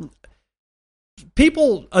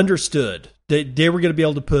 people understood that they were going to be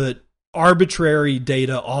able to put arbitrary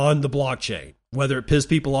data on the blockchain, whether it pissed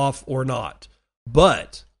people off or not.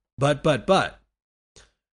 But,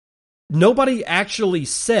 nobody actually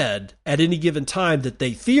said at any given time that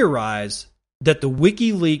they theorize that the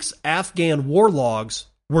WikiLeaks Afghan war logs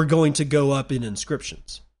were going to go up in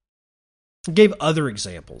inscriptions. I gave other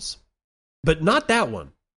examples, but not that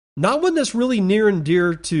one. Not one that's really near and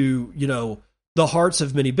dear to, the hearts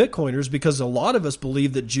of many Bitcoiners, because a lot of us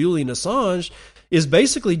believe that Julian Assange is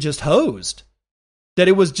basically just hosed. That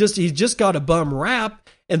he just got a bum rap,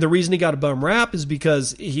 and the reason he got a bum rap is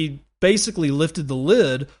because he basically lifted the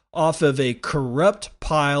lid off of a corrupt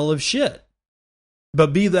pile of shit.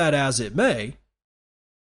 But be that as it may,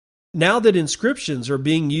 now that inscriptions are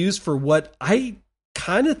being used for what I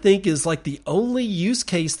kind of think is like the only use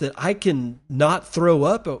case that I can not throw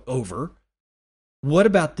up over, what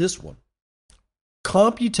about this one?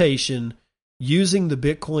 Computation using the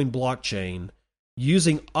Bitcoin blockchain,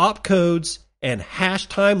 using opcodes and hash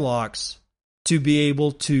time locks to be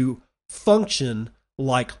able to function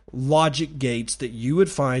like logic gates that you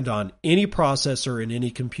would find on any processor in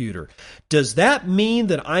any computer. Does that mean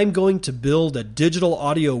that I'm going to build a digital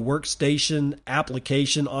audio workstation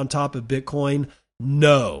application on top of Bitcoin?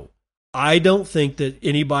 No. I don't think that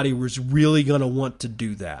anybody was really going to want to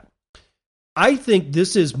do that. I think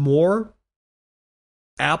this is more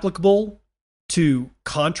applicable to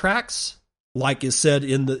contracts, like is said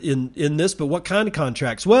in this, but what kind of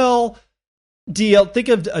contracts? Well, think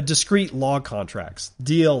of a discrete log contracts,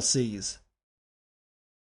 DLCs,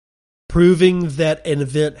 proving that an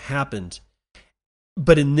event happened.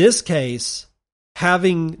 But in this case,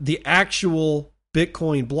 having the actual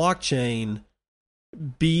Bitcoin blockchain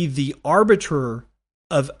be the arbiter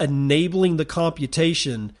of enabling the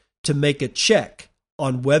computation to make a check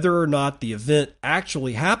on whether or not the event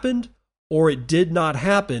actually happened or it did not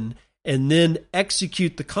happen, and then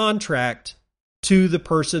execute the contract to the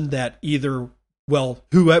person that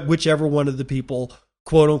whichever one of the people,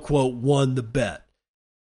 quote unquote, won the bet.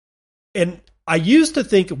 And I used to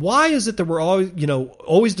think, why is it that we're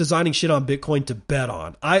always designing shit on Bitcoin to bet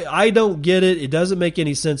on? I don't get it. It doesn't make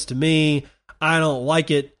any sense to me. I don't like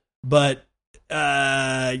it, but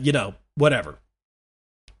whatever.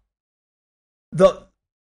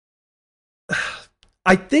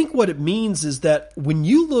 I think what it means is that when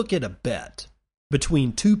you look at a bet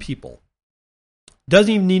between two people,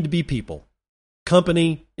 doesn't even need to be people,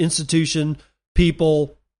 company, institution,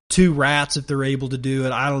 people, two rats if they're able to do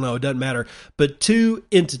it, I don't know, it doesn't matter, but two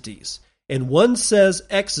entities, and one says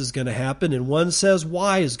X is going to happen and one says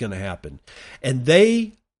Y is going to happen, and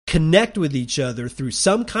they connect with each other through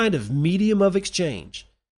some kind of medium of exchange.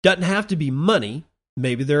 Doesn't have to be money.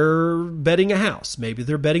 Maybe they're betting a house, maybe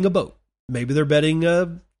they're betting a boat, maybe they're betting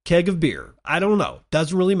a keg of beer. I don't know.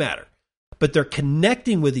 Doesn't really matter. But they're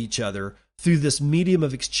connecting with each other through this medium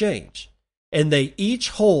of exchange. And they each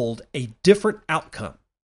hold a different outcome.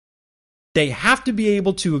 They have to be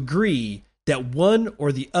able to agree that one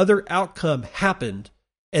or the other outcome happened,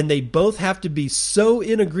 and they both have to be so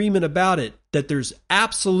in agreement about it that there's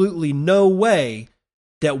absolutely no way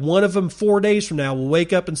that one of them 4 days from now will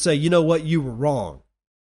wake up and say, you know what, you were wrong.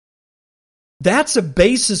 That's a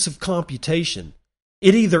basis of computation.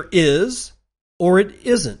 It either is or it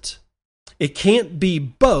isn't. It can't be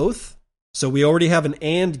both. So we already have an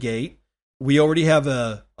AND gate. We already have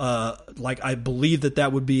I believe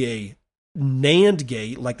that would be a NAND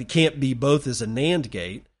gate. Like it can't be both as a NAND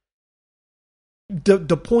gate.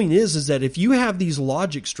 The point is that if you have these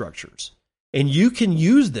logic structures and you can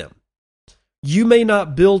use them, you may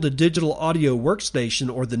not build a digital audio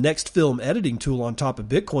workstation or the next film editing tool on top of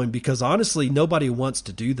Bitcoin, because honestly, nobody wants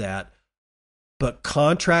to do that. But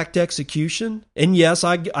contract execution, and yes,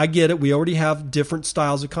 I get it. We already have different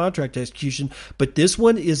styles of contract execution, but this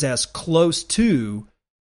one is as close to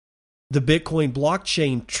the Bitcoin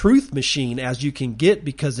blockchain truth machine as you can get,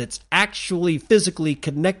 because it's actually physically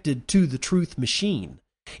connected to the truth machine.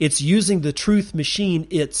 It's using the truth machine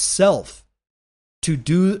itself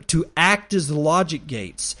to act as the logic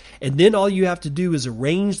gates. And then all you have to do is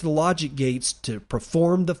arrange the logic gates to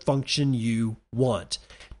perform the function you want.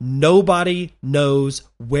 Nobody knows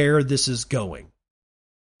where this is going.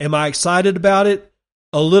 Am I excited about it?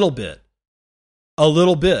 A little bit.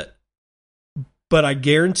 But I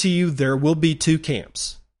guarantee you there will be two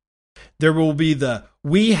camps. There will be the,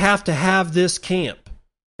 we have to have this camp.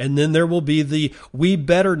 And then there will be the, we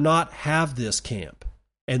better not have this camp.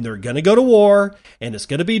 And they're going to go to war, and it's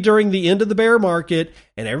going to be during the end of the bear market,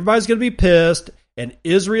 and everybody's going to be pissed, and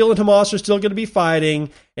Israel and Hamas are still going to be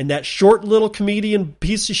fighting, and that short little comedian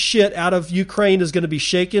piece of shit out of Ukraine is going to be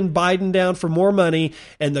shaking Biden down for more money,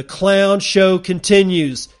 and the clown show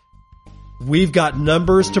continues. We've got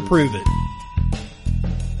numbers to prove it.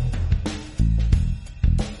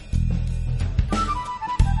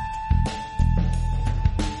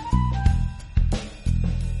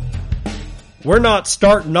 we're not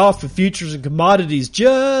starting off with futures and commodities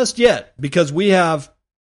just yet, because we have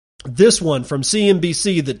this one from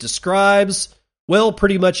CNBC that describes, well,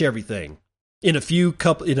 pretty much everything in a few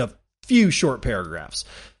short paragraphs.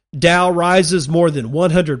 Dow rises more than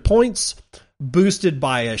 100 points, boosted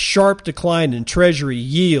by a sharp decline in Treasury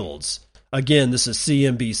yields. Again, this is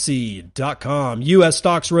CNBC.com. U.S.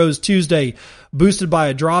 stocks rose Tuesday, boosted by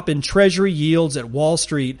a drop in Treasury yields at Wall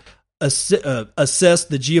Street, assessed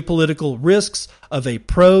the geopolitical risks of a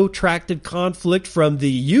protracted conflict from the,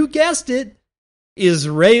 you guessed it,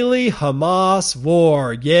 Israeli-Hamas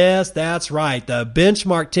war. Yes, that's right. The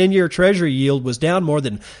benchmark 10-year Treasury yield was down more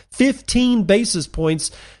than 15 basis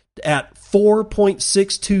points at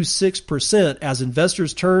 4.626% as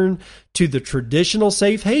investors turn to the traditional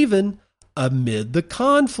safe haven amid the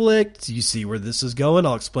conflict. You see where this is going?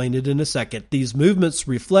 I'll explain it in a second. These movements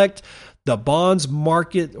reflect the bond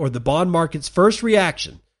market's first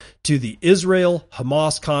reaction to the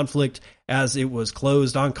Israel-Hamas conflict as it was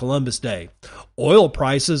closed on Columbus Day. Oil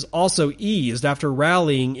prices also eased after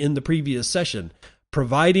rallying in the previous session,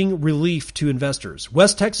 providing relief to investors.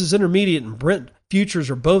 West Texas Intermediate and Brent futures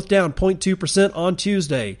are both down 0.2% on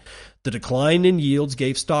Tuesday. The decline in yields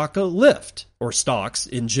gave stock a lift, or stocks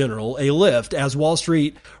in general a lift, as Wall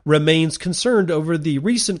Street remains concerned over the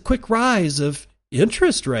recent quick rise of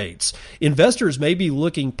interest rates. Investors may be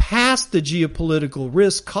looking past the geopolitical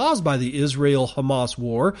risk caused by the Israel-Hamas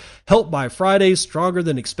war, helped by Friday's stronger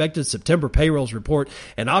than expected September payrolls report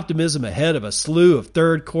and optimism ahead of a slew of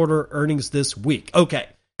third quarter earnings this week. Okay,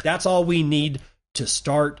 that's all we need to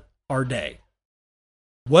start our day.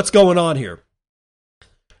 What's going on here?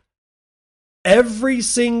 Every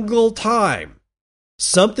single time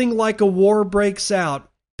something like a war breaks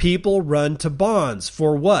out, people run to bonds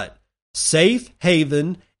for what? Safe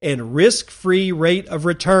haven and risk-free rate of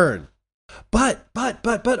return. But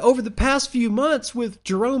over the past few months, with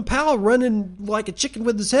Jerome Powell running like a chicken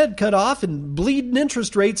with his head cut off and bleeding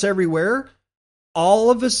interest rates everywhere,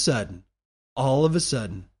 all of a sudden,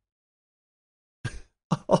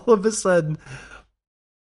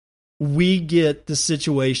 we get the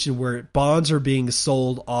situation where bonds are being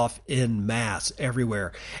sold off en masse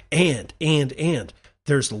everywhere. And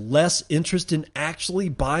there's less interest in actually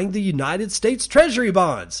buying the United States Treasury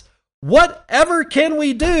bonds. Whatever can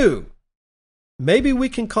we do? Maybe we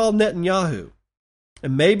can call Netanyahu.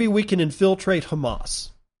 And maybe we can infiltrate Hamas.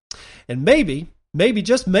 And maybe,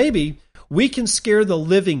 just maybe, we can scare the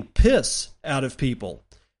living piss out of people.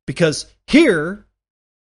 Because here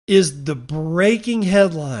is the breaking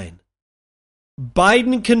headline.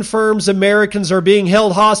 Biden confirms Americans are being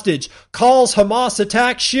held hostage, calls Hamas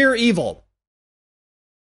attack sheer evil.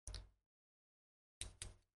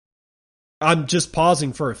 I'm just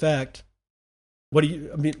pausing for effect.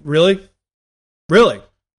 Really?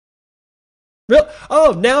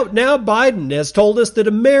 Oh, now Biden has told us that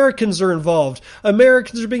Americans are involved.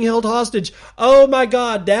 Americans are being held hostage. Oh my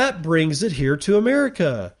God, that brings it here to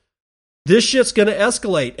America. This shit's going to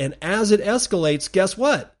escalate. And as it escalates, guess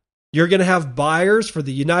what? You're going to have buyers for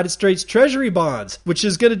the United States Treasury bonds, which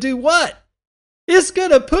is going to do what? It's going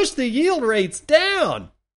to push the yield rates down.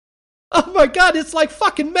 Oh my God, it's like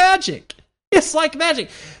fucking magic. It's like magic.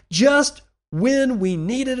 Just when we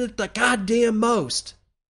needed it the goddamn most.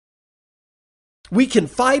 We can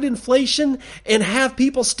fight inflation and have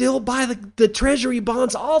people still buy the Treasury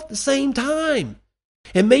bonds all at the same time.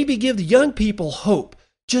 And maybe give the young people hope.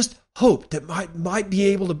 Just hope that might be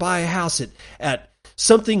able to buy a house at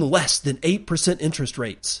something less than 8% interest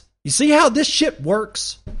rates. You see how this shit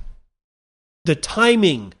works? The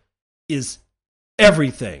timing is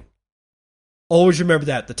everything. Always remember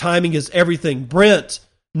that. The timing is everything. Brent,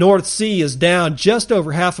 North Sea, is down just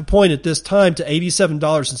over half a point at this time to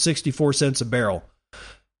 $87.64 a barrel.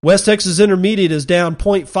 West Texas Intermediate is down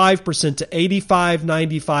 0.5% to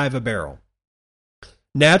 $85.95 a barrel.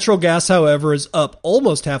 Natural gas, however, is up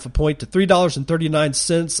almost half a point to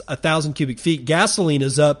 $3.39 a thousand cubic feet. Gasoline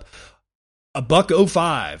is up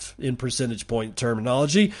 $1.05 in percentage point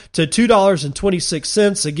terminology to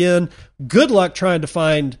 $2.26. Again, good luck trying to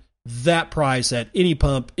find that price at any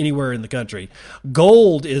pump anywhere in the country.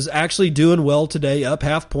 Gold is actually doing well today, up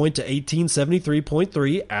half point to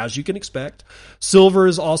 1873.3, as you can expect. Silver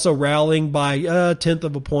is also rallying by a tenth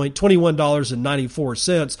of a point,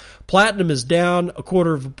 $21.94. Platinum is down a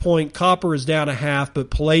quarter of a point. Copper is down a half,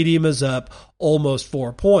 but palladium is up almost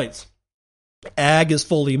 4 points. Ag is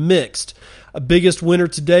fully mixed. A biggest winner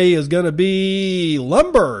today is going to be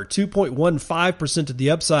lumber, 2.15% to the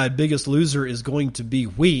upside. Biggest loser is going to be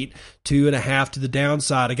wheat, 2.5 to the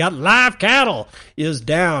downside. I got live cattle is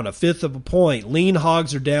down 1/5 of a point. Lean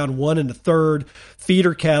hogs are down 1 1/3.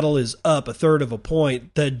 Feeder cattle is up 1/3 of a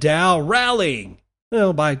point. The Dow rallying,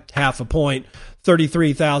 well, by 1/2 a point.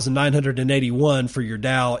 33,981 for your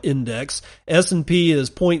Dow index. S&P is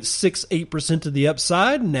 0.68% to the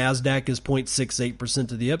upside. NASDAQ is 0.68%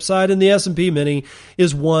 to the upside. And the S&P mini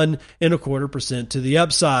is 1.25% to the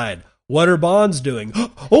upside. What are bonds doing?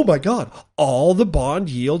 Oh my God, all the bond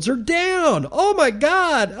yields are down. Oh my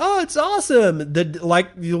God, oh, it's awesome. Like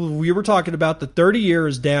we were talking about, the 30-year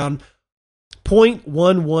is down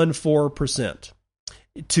 0.114%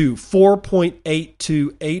 to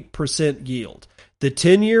 4.828% yield. The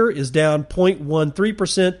 10-year is down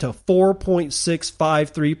 0.13% to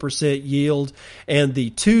 4.653% yield, and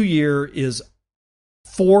the 2-year is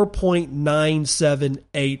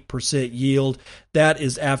 4.978% yield. That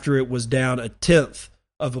is after it was down 1/10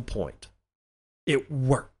 of a point. It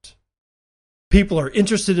worked. People are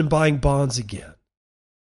interested in buying bonds again.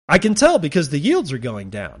 I can tell because the yields are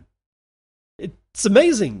going down. It's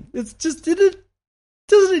amazing. It's just,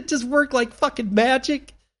 doesn't it just work like fucking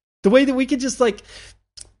magic? The way that we can just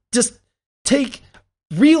take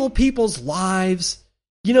real people's lives,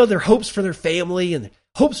 their hopes for their family and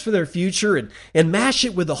hopes for their future, and mash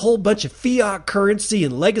it with a whole bunch of fiat currency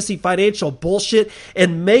and legacy financial bullshit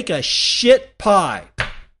and make a shit pie.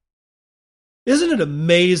 Isn't it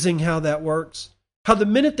amazing how that works? How the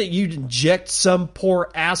minute that you inject some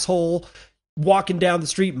poor asshole walking down the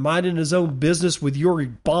street minding his own business with your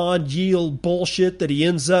bond yield bullshit, that he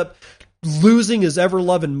ends up losing his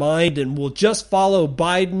ever-loving mind and will just follow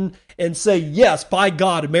Biden and say, yes, by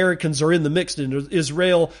God, Americans are in the mix in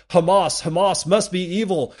Israel. Hamas must be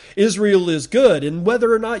evil. Israel is good. And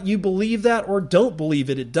whether or not you believe that or don't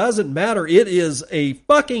believe it, it doesn't matter. It is a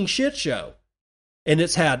fucking shit show. And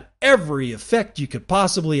it's had every effect you could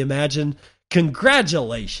possibly imagine.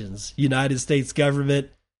 Congratulations, United States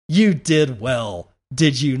government. You did well.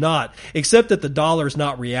 Did you not? Except that the dollar's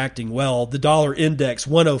not reacting well. The dollar index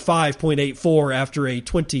 105.84 after a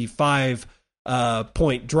 25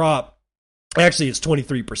 point drop. Actually, it's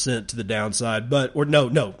 23% to the downside, but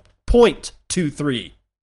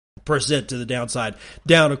 0.23% to the downside,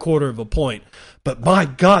 down 1/4 of a point. But my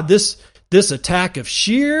God, this attack of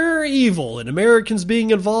sheer evil and Americans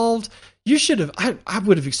being involved, I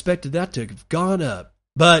would have expected that to have gone up.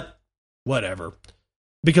 But whatever.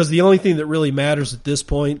 Because the only thing that really matters at this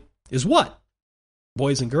point is what?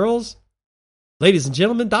 Boys and girls, ladies and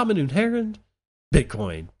gentlemen, Damen und Herren,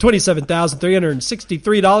 Bitcoin.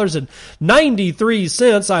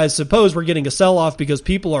 $27,363.93. I suppose we're getting a sell-off because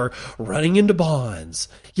people are running into bonds.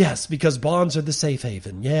 Yes, because bonds are the safe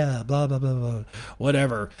haven. Yeah, blah, blah, blah, blah.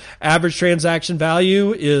 Whatever. Average transaction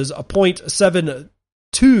value is a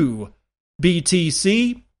 0.72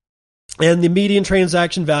 BTC. And the median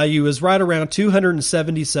transaction value is right around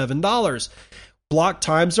 $277. Block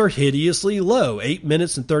times are hideously low, 8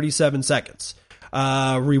 minutes and 37 seconds.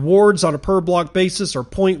 Rewards on a per block basis are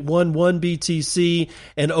 0.11 BTC,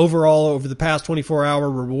 and overall over the past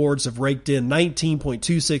 24-hour rewards have raked in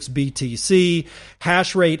 19.26 BTC.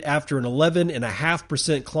 Hash rate after an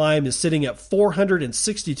 11.5% climb is sitting at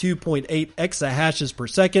 462.8 exahashes per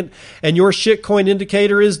second, and your shitcoin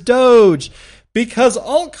indicator is Doge. Because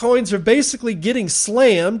altcoins are basically getting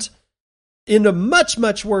slammed in a much,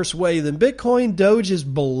 much worse way than Bitcoin. Doge is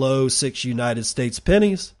below 6 United States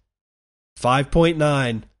pennies.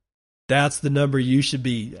 5.9. That's the number you should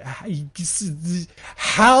be.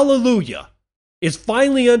 Hallelujah. It's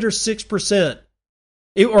finally under 6%.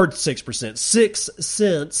 Or 6%. 6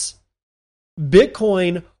 cents.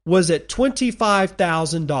 Bitcoin was at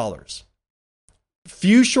 $25,000 a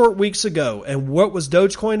few short weeks ago. And what was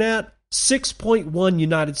Dogecoin at? 6.1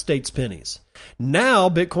 United States pennies. Now,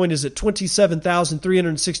 Bitcoin is at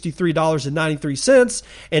 $27,363.93,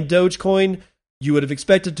 and Dogecoin, you would have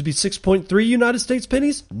expected to be 6.3 United States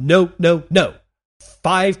pennies? No.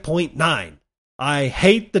 5.9. I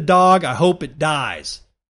hate the dog. I hope it dies.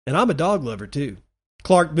 And I'm a dog lover, too.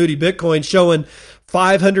 Clark Moody Bitcoin showing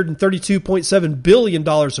 $532.7 billion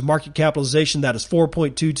of market capitalization. That is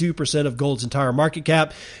 4.22% of gold's entire market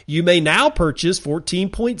cap. You may now purchase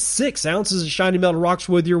 14.6 ounces of shiny metal rocks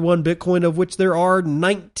with your one Bitcoin, of which there are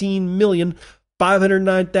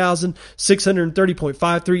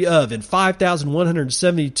 19,509,630.53 of, and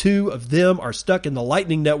 5,172 of them are stuck in the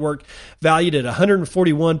Lightning Network, valued at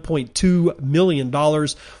 $141.2 million,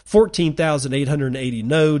 14,880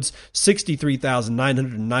 nodes,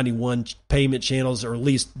 63,991 payment channels, or at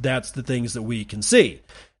least that's the things that we can see.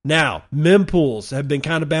 Now, mempools have been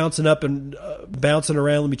kind of bouncing up and bouncing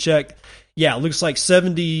around. Let me check. Yeah, it looks like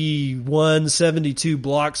 71, 72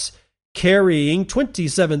 blocks carrying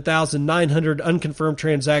 27,900 unconfirmed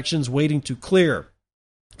transactions waiting to clear.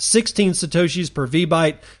 16 Satoshis per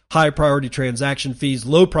VByte, high priority transaction fees,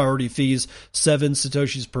 low priority fees, 7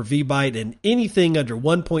 Satoshis per VByte, and anything under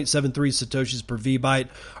 1.73 Satoshis per VByte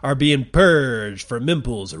are being purged from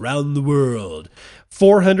mempools around the world.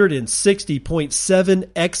 460.7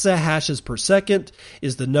 exahashes per second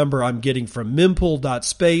is the number I'm getting from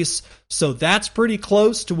mempool.space. So that's pretty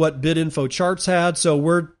close to what BitInfo charts had. So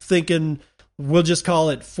we're thinking we'll just call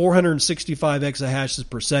it 465 exahashes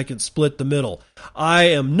per second, split the middle. I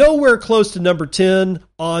am nowhere close to number 10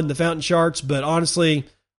 on the fountain charts, but honestly,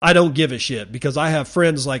 I don't give a shit because I have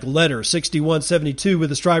friends like Letter 6172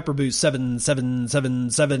 with a Striper Boost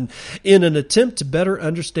 7777. In an attempt to better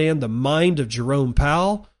understand the mind of Jerome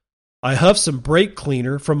Powell, I huffed some brake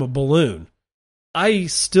cleaner from a balloon. I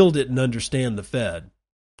still didn't understand the Fed.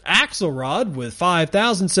 Axelrod with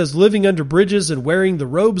 5,000 says living under bridges and wearing the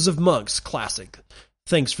robes of monks. Classic.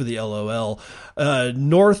 Thanks for the LOL.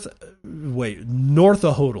 Northahodl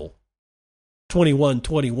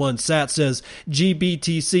 2121 Sat says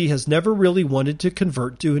GBTC has never really wanted to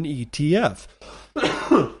convert to an ETF.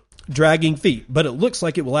 Dragging feet, but it looks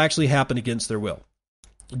like it will actually happen against their will.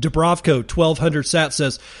 Dubrovko 1200 Sat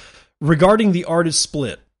says regarding the artist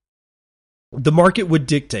split, the market would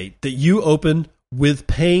dictate that you open with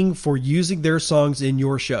paying for using their songs in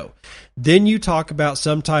your show. Then you talk about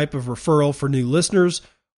some type of referral for new listeners,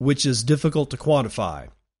 which is difficult to quantify.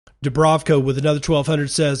 Dubrovko with another 1200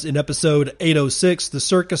 says in episode 806, the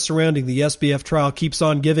circus surrounding the SBF trial keeps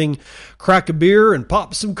on giving. Crack a beer and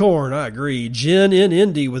pop some corn. I agree. Jen in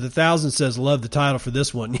Indy with 1,000 says love the title for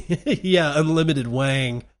this one. Yeah, Unlimited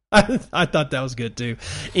Wang. I thought that was good too.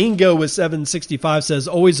 Ingo with 765 says,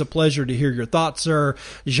 always a pleasure to hear your thoughts, sir.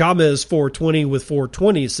 Jamez 420 with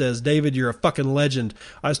 420 says, David, you're a fucking legend.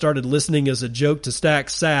 I started listening as a joke to stack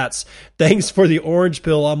sats. Thanks for the orange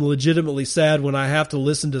pill. I'm legitimately sad when I have to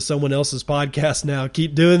listen to someone else's podcast now.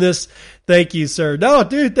 Keep doing this. Thank you, sir. No,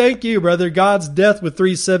 dude, thank you, brother. God's Death with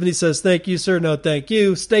 370 says, thank you, sir. No, thank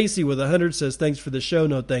you. Stacy with 100 says, thanks for the show.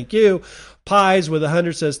 No, thank you. Pies with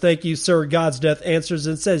 100 says, thank you, sir. God's Death answers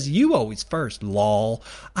and says, you always first, lol.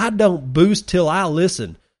 I don't boost till I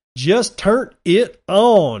listen. Just turn it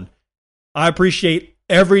on. I appreciate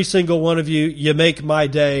every single one of you. You make my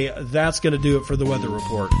day. That's going to do it for the weather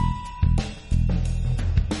report.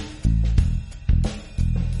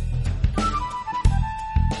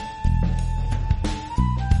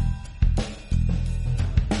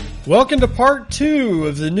 Welcome to part 2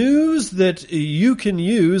 of the news that you can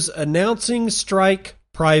use announcing Strike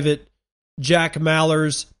Private. Jack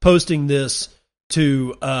Mallers posting this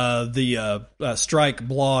to the Strike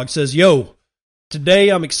blog says, yo, today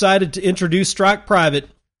I'm excited to introduce Strike Private,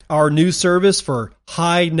 our new service for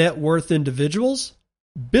high net worth individuals,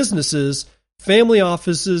 businesses, family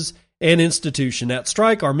offices, and institutions. At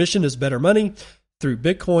Strike, our mission is better money. Through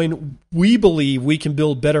Bitcoin, we believe we can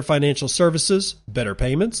build better financial services, better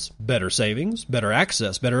payments, better savings, better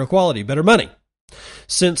access, better equality, better money.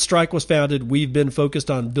 Since Strike was founded, we've been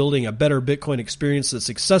focused on building a better Bitcoin experience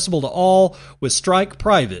that's accessible to all. With Strike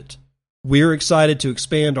Private, we're excited to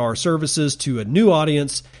expand our services to a new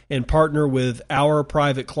audience and partner with our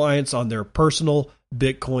private clients on their personal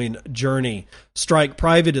Bitcoin journey. Strike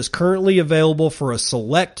Private is currently available for a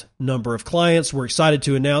select number of clients. We're excited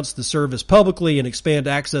to announce the service publicly and expand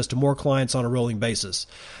access to more clients on a rolling basis.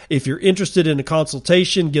 If you're interested in a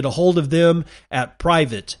consultation, get a hold of them at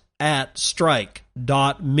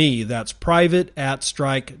private@strike.me. That's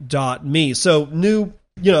private@strike.me. So new,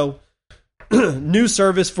 new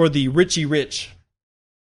service for the richy rich.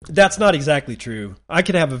 That's not exactly true. I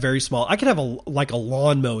could have a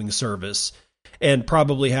lawn mowing service and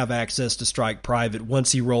probably have access to Strike Private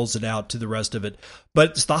once he rolls it out to the rest of it. But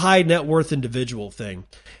it's the high net worth individual thing.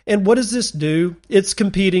 And what does this do? It's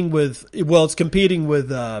competing with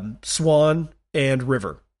Swan and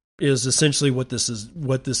River is essentially what this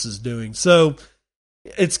is doing. So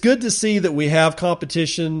it's good to see that we have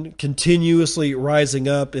competition continuously rising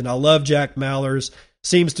up, and I love Jack Mallers.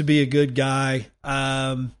 Seems to be a good guy.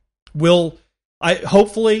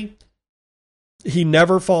 Hopefully he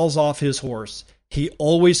never falls off his horse. He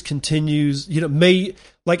always continues,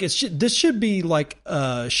 this should be like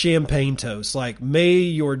champagne toast. Like, may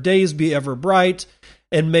your days be ever bright,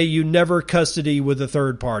 and may you never custody with a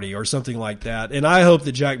third party or something like that. And I hope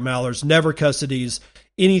that Jack Mallers never custodies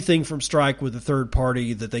anything from Strike with a third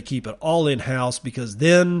party, that they keep it all in-house, because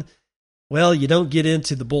then, well, you don't get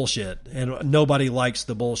into the bullshit, and nobody likes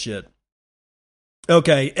the bullshit.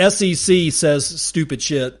 Okay, SEC says stupid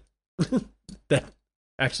shit. That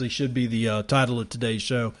actually should be the title of today's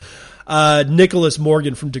show. Nicholas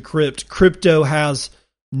Morgan from Decrypt. Crypto has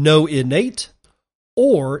no innate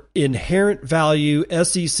or inherent value,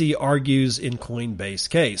 SEC argues in Coinbase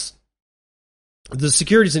case. The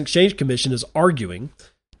Securities and Exchange Commission is arguing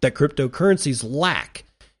that cryptocurrencies lack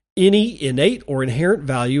any innate or inherent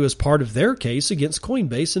value as part of their case against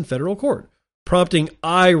Coinbase in federal court, prompting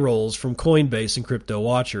eye rolls from Coinbase and crypto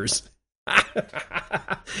watchers.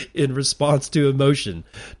 In response to a motion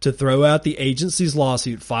to throw out the agency's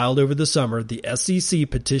lawsuit filed over the summer, the SEC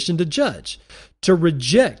petitioned a judge to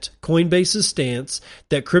reject Coinbase's stance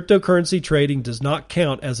that cryptocurrency trading does not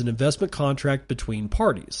count as an investment contract between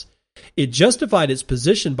parties. It justified its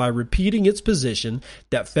position by repeating its position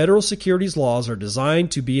that federal securities laws are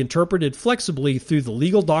designed to be interpreted flexibly through the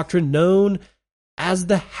legal doctrine known as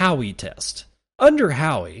the Howey test. Under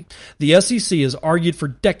Howey, the SEC has argued for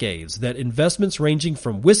decades that investments ranging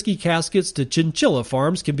from whiskey caskets to chinchilla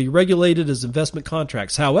farms can be regulated as investment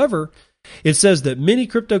contracts. However, it says that many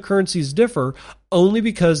cryptocurrencies differ only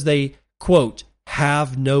because they, quote,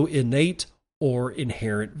 have no innate or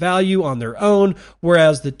inherent value on their own,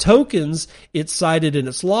 whereas the tokens it cited in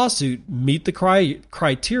its lawsuit meet the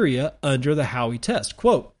criteria under the Howey test.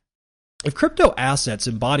 Quote, if crypto assets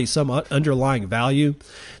embody some underlying value,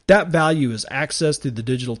 that value is accessed through the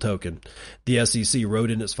digital token, the SEC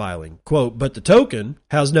wrote in its filing. Quote, but the token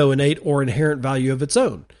has no innate or inherent value of its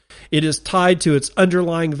own. It is tied to its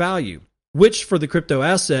underlying value, which for the crypto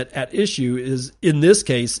asset at issue is, in this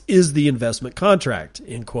case, is the investment contract,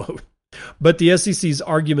 end quote. But the SEC's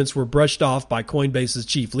arguments were brushed off by Coinbase's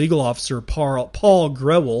chief legal officer, Paul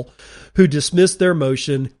Grewal, who dismissed their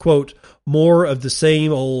motion, quote, more of the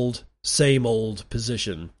same old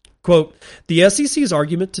position. Quote, the SEC's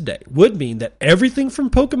argument today would mean that everything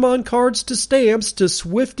from Pokemon cards to stamps to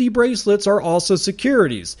Swifty bracelets are also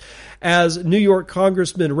securities. As New York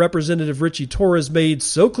Congressman Representative Richie Torres made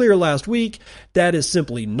so clear last week, that is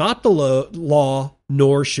simply not the law,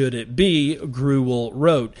 nor should it be, Grewal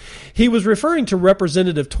wrote. He was referring to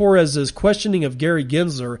Representative Torres's questioning of Gary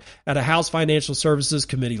Gensler at a House Financial Services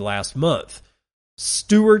Committee last month.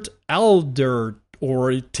 Stuart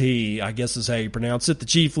Alderty, I guess is how you pronounce it, the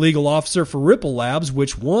chief legal officer for Ripple Labs,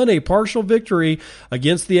 which won a partial victory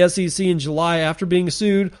against the SEC in July after being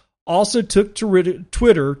sued, also took to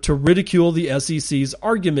Twitter to ridicule the SEC's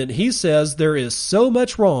argument. He says there is so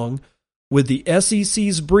much wrong with the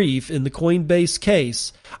SEC's brief in the Coinbase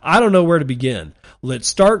case, I don't know where to begin. Let's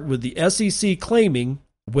start with the SEC claiming,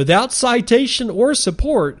 without citation or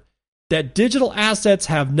support, that digital assets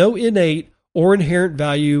have no innate or inherent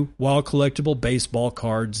value while collectible baseball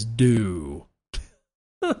cards do.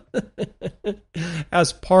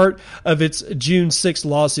 As part of its June 6th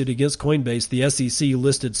lawsuit against Coinbase, the SEC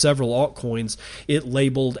listed several altcoins it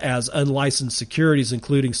labeled as unlicensed securities,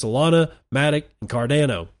 including Solana, Matic, and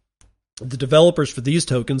Cardano. The developers for these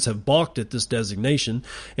tokens have balked at this designation,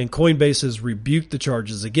 and Coinbase has rebuked the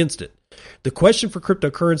charges against it. The question for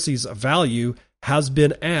cryptocurrency's value has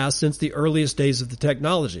been asked since the earliest days of the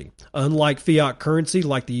technology. Unlike fiat currency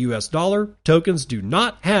like the US dollar, tokens do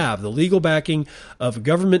not have the legal backing of a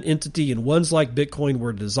government entity, and ones like Bitcoin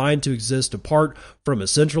were designed to exist apart from a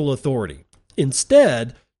central authority.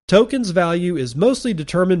 Instead, tokens' value is mostly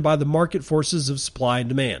determined by the market forces of supply and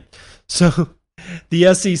demand. So,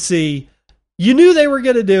 the SEC, you knew they were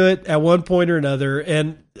going to do it at one point or another,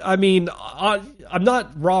 and I mean, I'm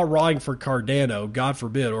not rah-rahing for Cardano, God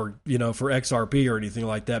forbid, or for XRP or anything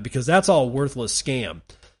like that, because that's all a worthless scam.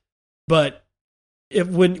 But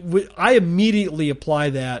when I immediately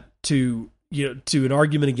apply that to an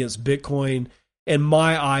argument against Bitcoin, and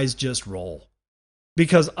my eyes just roll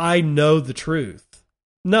because I know the truth.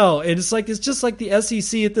 No, and it's just like the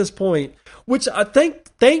SEC at this point, which I think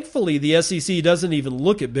thankfully the SEC doesn't even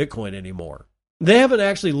look at Bitcoin anymore. They haven't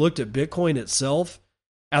actually looked at Bitcoin itself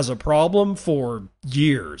as a problem for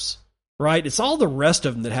years, right? It's all the rest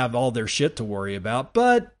of them that have all their shit to worry about,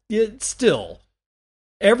 but it's still,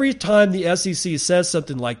 every time the SEC says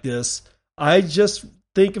something like this, I just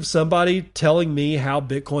think of somebody telling me how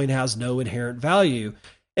Bitcoin has no inherent value,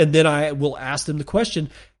 and then I will ask them the question,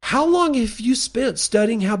 how long have you spent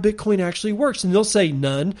studying how Bitcoin actually works? And they'll say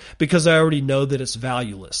none, because I already know that it's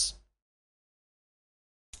valueless.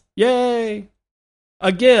 Yay!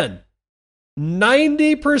 Again,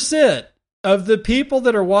 90% of the people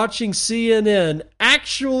that are watching CNN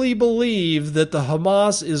actually believe that the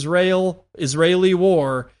Hamas-Israeli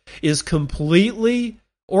war is completely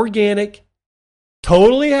organic,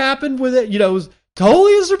 totally happened with it, it was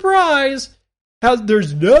totally a surprise.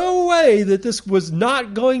 There's no way that this was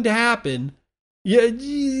not going to happen. Yeah,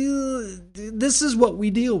 this is what we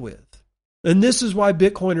deal with. And this is why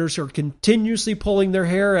Bitcoiners are continuously pulling their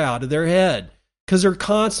hair out of their head, because they're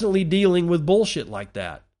constantly dealing with bullshit like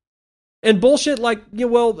that. And bullshit like,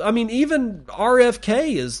 even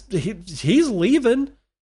RFK he's leaving.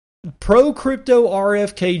 Pro-crypto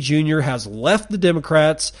RFK Jr. has left the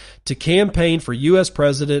Democrats to campaign for U.S.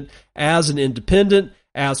 president as an independent,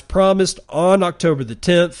 as promised on October the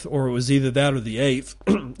 10th, or it was either that or the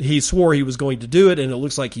 8th. He swore he was going to do it, and it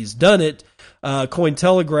looks like he's done it.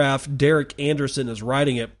 Cointelegraph, Derek Anderson is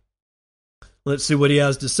writing it. Let's see what he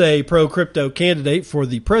has to say. Pro-crypto candidate for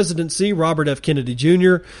the presidency, Robert F. Kennedy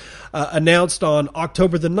Jr., announced on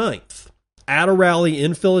October the 9th at a rally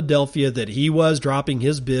in Philadelphia that he was dropping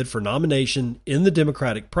his bid for nomination in the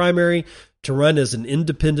Democratic primary to run as an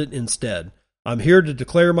independent instead. I'm here to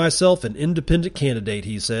declare myself an independent candidate,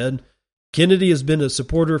 he said. Kennedy has been a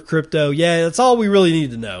supporter of crypto. Yeah, that's all we really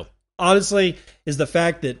need to know. Honestly, is the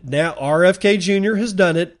fact that now RFK Jr. has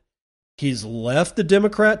done it. He's left the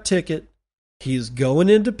Democrat ticket. He's going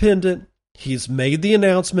independent. He's made the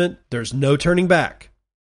announcement. There's no turning back.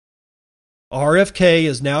 RFK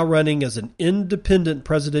is now running as an independent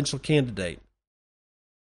presidential candidate.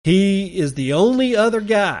 He is the only other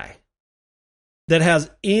guy that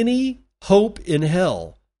has any hope in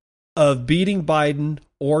hell of beating Biden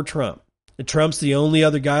or Trump. And Trump's the only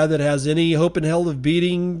other guy that has any hope in hell of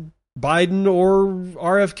beating Biden or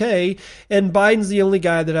RFK, and Biden's the only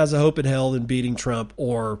guy that has a hope in hell in beating Trump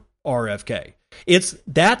or RFK.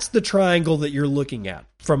 That's the triangle that you're looking at.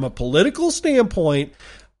 From a political standpoint,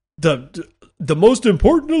 the most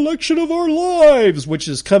important election of our lives, which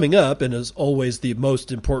is coming up and is always the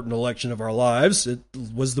most important election of our lives. It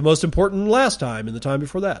was the most important last time and the time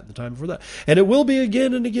before that, and the time before that. And it will be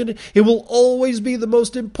again and again. It will always be the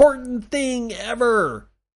most important thing ever.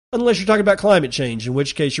 Unless you're talking about climate change, in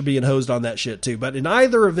which case you're being hosed on that shit too. But in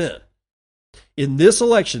either event, in this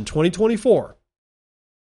election, 2024,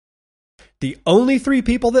 the only three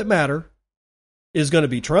people that matter is going to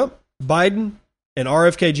be Trump, Biden, and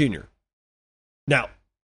RFK Jr. Now,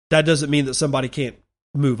 that doesn't mean that somebody can't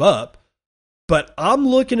move up, but I'm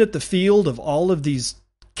looking at the field of all of these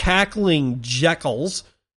cackling Jekylls,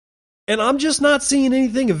 and I'm just not seeing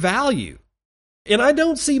anything of value. And I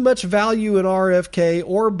don't see much value in RFK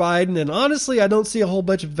or Biden, and honestly, I don't see a whole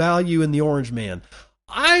bunch of value in the Orange Man.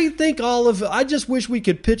 I just wish we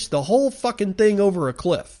could pitch the whole fucking thing over a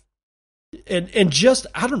cliff. And just,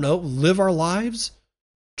 I don't know, live our lives,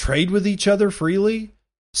 trade with each other freely,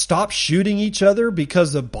 stop shooting each other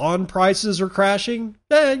because the bond prices are crashing.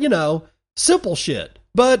 Simple shit.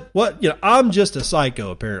 But I'm just a psycho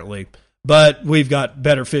apparently. But we've got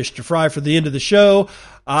better fish to fry for the end of the show.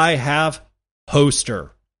 I have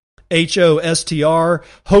Hostr. HOSTR,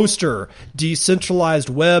 Hostr, decentralized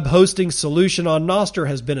web hosting solution on Nostr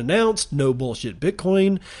has been announced. No bullshit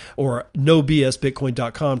Bitcoin or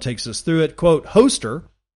nobsbitcoin.com takes us through it. Quote, Hostr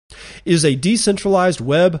is a decentralized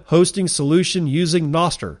web hosting solution using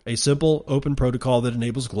Nostr, a simple open protocol that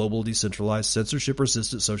enables global decentralized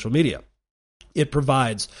censorship-resistant social media. It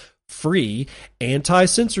provides free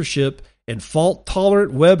anti-censorship and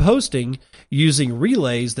fault-tolerant web hosting using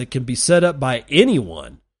relays that can be set up by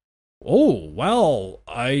anyone. Oh, well,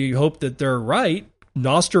 I hope that they're right.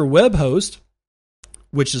 Nostr Web Host,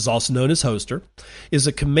 which is also known as Hostr, is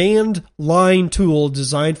a command line tool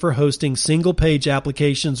designed for hosting single-page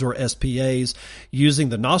applications or SPAs using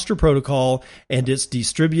the Nostr protocol and its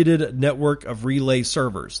distributed network of relay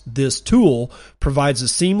servers. This tool provides a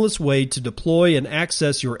seamless way to deploy and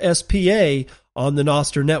access your SPA on the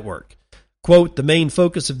Nostr network. Quote, the main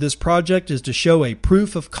focus of this project is to show a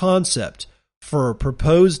proof of concept for a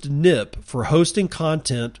proposed NIP for hosting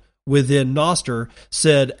content within Nostr,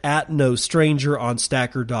 said @NoStranger on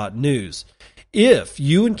Stacker.news. If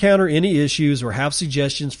you encounter any issues or have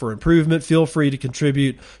suggestions for improvement, feel free to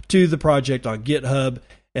contribute to the project on GitHub,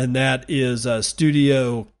 and that is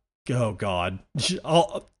Studio. Oh God,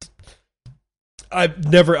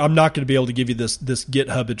 I'm not going to be able to give you this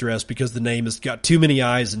GitHub address because the name has got too many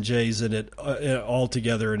I's and J's in it all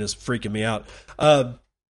together and is freaking me out.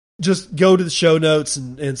 Just go to the show notes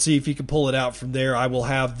and see if you can pull it out from there. I will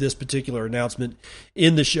have this particular announcement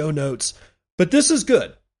in the show notes. But this is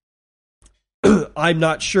good. I'm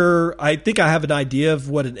not sure. I think I have an idea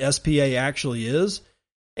of what an SPA actually is.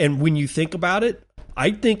 And when you think about it,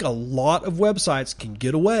 I think a lot of websites can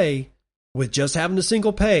get away with just having a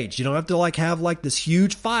single page. You don't have to have this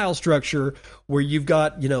huge file structure where you've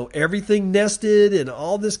got, everything nested and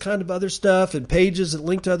all this kind of other stuff and pages that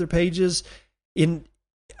link to other pages.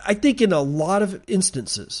 I think in a lot of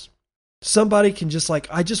instances, somebody can just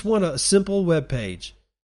I just want a simple web page.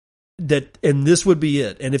 and this would be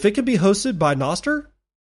it. And if it could be hosted by Nostr,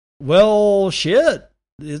 well, shit.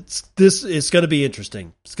 It's going to be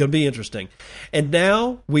interesting. It's going to be interesting. And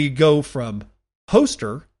now we go from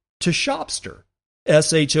hoster to Shopster.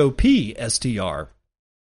 SHOPSTR.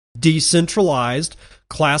 Decentralized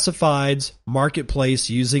classifieds marketplace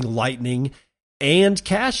using Lightning and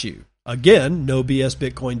Cashew. Again,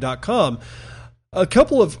 nobsbitcoin.com.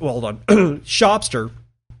 Hold on. Shopster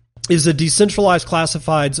is a decentralized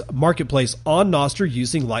classifieds marketplace on Nostr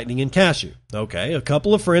using Lightning and Cashew. Okay, a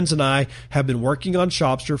couple of friends and I have been working on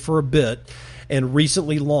Shopster for a bit and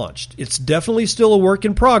recently launched. It's definitely still a work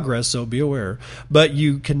in progress, so be aware. But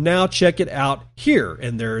you can now check it out here,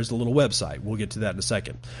 and there is a little website. We'll get to that in a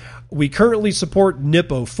second. We currently support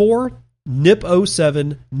NIP04,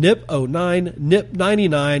 NIP07, NIP09,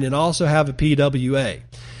 NIP99, and also have a PWA.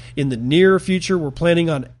 In the near future, we're planning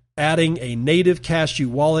on adding a native Cashew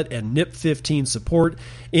wallet and NIP15 support.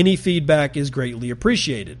 Any feedback is greatly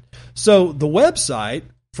appreciated. So the website,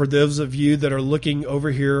 for those of you that are looking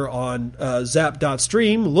over here on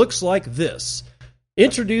zap.stream, looks like this.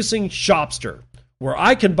 Introducing Shopster, where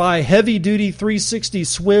I can buy heavy-duty 360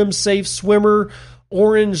 swim safe swimmer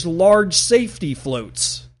orange large safety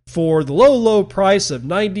floats for the low price of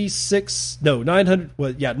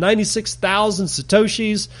 96,000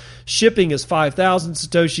 Satoshis. Shipping is 5,000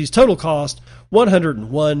 Satoshis. Total cost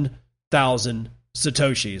 101,000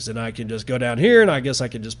 Satoshis. And I can just go down here, and I guess I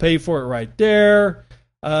can just pay for it right there.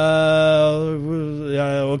 Okay,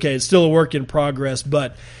 it's still a work in progress,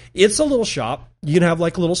 but it's a little shop. You can have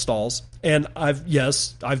like little stalls. And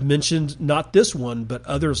I've mentioned not this one, but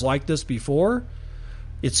others like this before.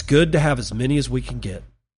 It's good to have as many as we can get.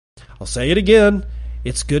 I'll say it again.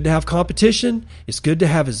 It's good to have competition. It's good to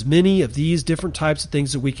have as many of these different types of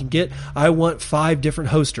things that we can get. I want 5 different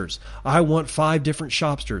hosters. I want 5 different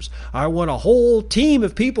shopsters. I want a whole team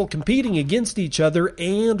of people competing against each other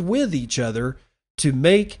and with each other to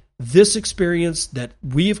make this experience that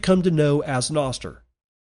we have come to know as Nostr.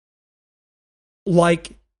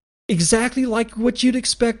 Exactly like what you'd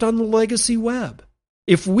expect on the legacy web.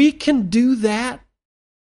 If we can do that,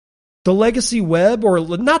 the legacy web, or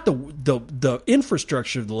not the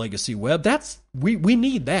infrastructure of the legacy web, we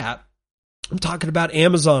need that. I'm talking about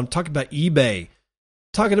Amazon, I'm talking about eBay, I'm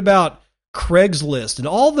talking about Craigslist and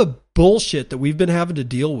all the bullshit that we've been having to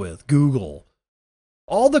deal with, Google,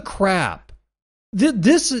 all the crap.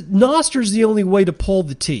 This Nostr is the only way to pull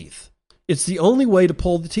the teeth. It's the only way to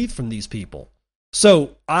pull the teeth from these people.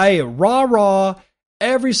 So I rah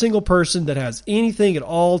every single person that has anything at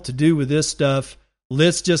all to do with this stuff.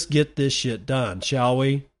 Let's just get this shit done, shall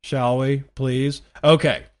we? Shall we, please?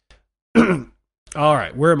 Okay. All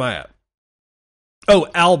right, where am I at? Oh,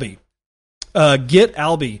 Albi. Get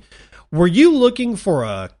Albi. Were you looking for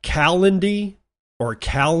a Calendly or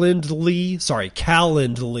Calendly? Sorry,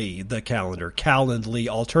 Calendly, the calendar. Calendly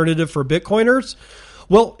alternative for Bitcoiners?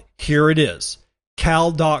 Well, here it is.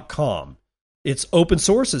 Cal.com. It's open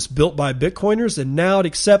source. It's built by Bitcoiners, and now it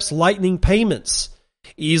accepts Lightning payments.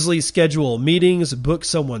 Easily schedule meetings, book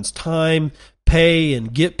someone's time, pay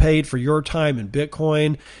and get paid for your time in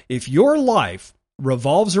Bitcoin. If your life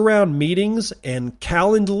revolves around meetings and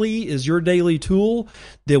Calendly is your daily tool,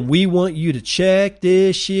 then we want you to check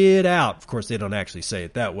this shit out. Of course, they don't actually say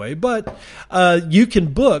it that way, but you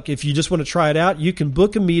can book, if you just want to try it out, you can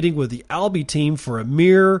book a meeting with the Albi team for a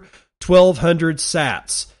mere 1,200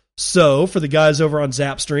 sats. So for the guys over on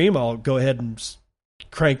Zapstream, I'll go ahead and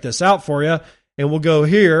crank this out for you. And we'll go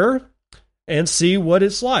here and see what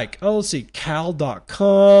it's like. Oh, let's see.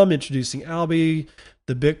 Cal.com, introducing Albi,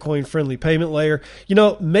 the Bitcoin-friendly payment layer. You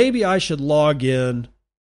know, maybe I should log in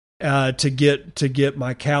to get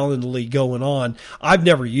my Calendly going on. I've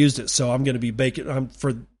never used it, so I'm going to be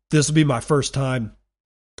this will be my first time,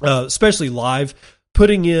 especially live,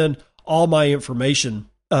 putting in all my information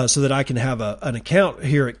so that I can have an account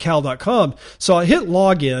here at Cal.com. So I hit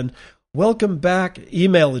login. Welcome back,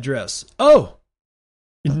 email address. Oh,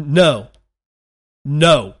 no,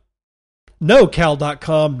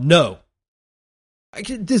 Cal.com, no.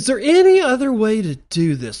 Is there any other way to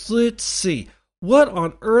do this? Let's see. What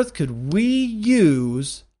on earth could we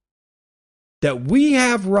use that we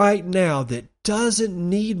have right now that doesn't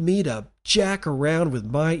need me to jack around with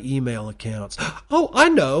my email accounts? Oh, I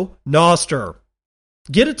know. Nostr.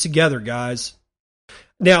 Get it together, guys.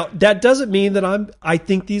 Now, that doesn't mean that I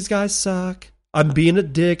think these guys suck. I'm being a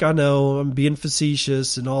dick, I know. I'm being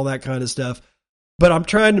facetious and all that kind of stuff. But I'm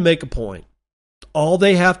trying to make a point. All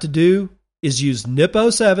they have to do is use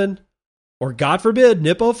NIP07 or, God forbid,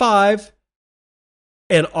 NIP05,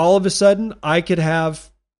 and all of a sudden I could have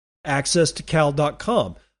access to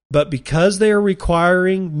Cal.com. But because they are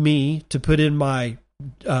requiring me to put in my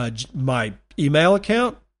my email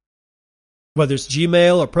account, whether it's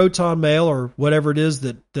Gmail or Proton Mail or whatever it is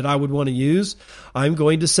that I would want to use, I'm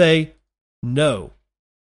going to say, no,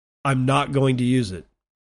 I'm not going to use it.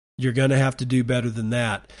 You're going to have to do better than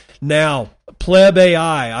that. Now, Pleb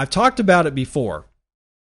AI, I've talked about it before.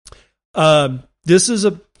 Pleb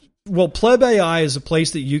AI is a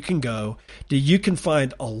place that you can go that you can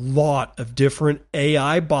find a lot of different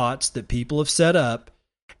AI bots that people have set up.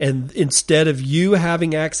 And instead of you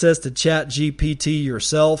having access to Chat GPT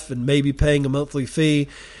yourself and maybe paying a monthly fee,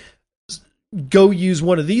 go use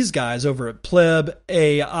one of these guys over at plebai.com.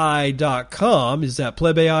 Is that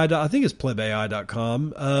plebai? I think it's plebai.com.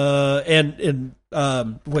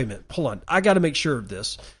 Wait a minute. Hold on. I got to make sure of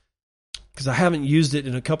this because I haven't used it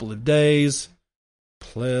in a couple of days.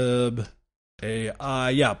 Pleb AI.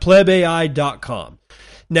 Yeah, plebai.com.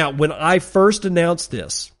 Now, when I first announced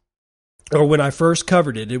this, or when I first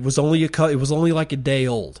covered it, it was only like a day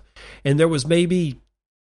old, and there was maybe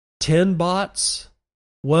 10 bots.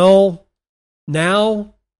 Well,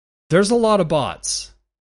 now there's a lot of bots.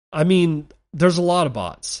 I mean, there's a lot of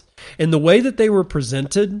bots, and the way that they were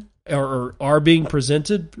presented or are being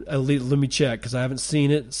presented. Let me check because I haven't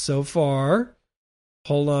seen it so far.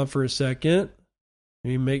 Hold on for a second. Let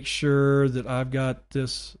me make sure that I've got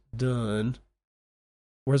this done.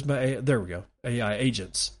 Where's my there we go. AI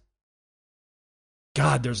agents.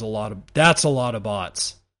 God, that's a lot of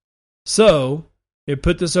bots. So it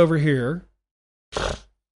put this over here.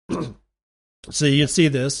 So you can see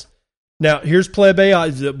this. Now here's Pleb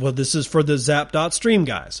AI. Well, this is for the zap.stream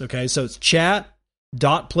guys. Okay, so it's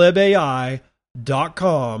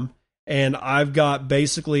chat.plebai.com, and I've got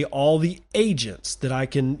basically all the agents that I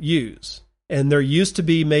can use. And there used to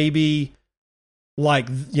be maybe like,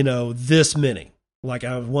 this many. Like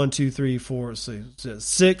I have 1, 2, 3, 4,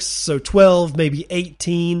 6, so 12, maybe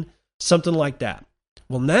 18, something like that.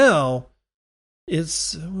 Well, now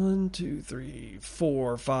it's 1, 2, 3,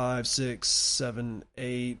 4, 5, 6, 7,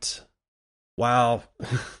 8. Wow.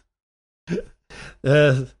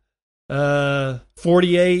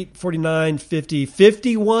 48, 49, 50,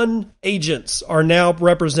 51 agents are now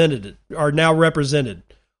represented.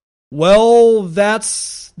 Well,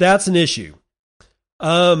 that's an issue.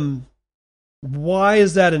 Why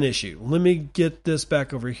is that an issue? Let me get this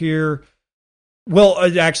back over here. Well,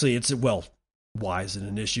 actually, why is it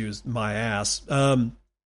an issue? Is my ass. Oh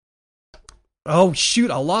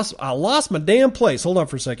shoot! I lost my damn place. Hold on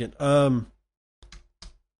for a second.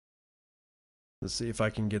 Let's see if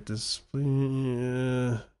I can get this.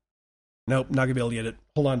 Nope, not gonna be able to get it.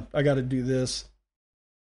 Hold on, I got to do this.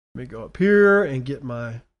 Let me go up here and get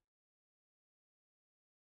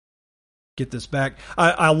this back.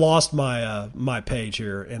 I lost my my page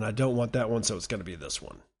here, and I don't want that one, so it's going to be this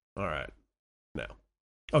one. All right, now,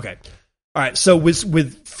 okay, all right. So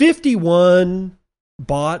with 51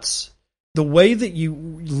 bots, the way that you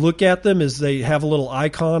look at them is they have a little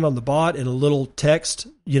icon on the bot and a little text,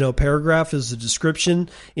 paragraph is a description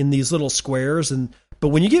in these little squares, but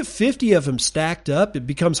when you get 50 of them stacked up, it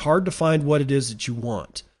becomes hard to find what it is that you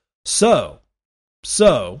want. So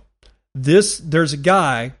there's a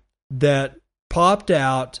guy that popped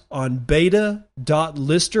out on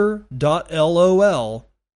beta.lister.lol,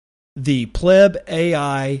 the Pleb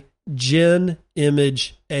AI Gen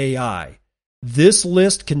Image AI. This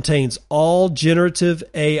list contains all generative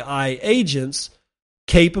AI agents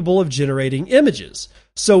capable of generating images.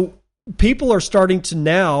 So people are starting to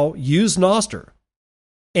now use Nostr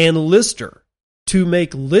and Lister to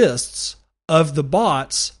make lists of the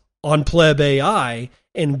bots on Pleb AI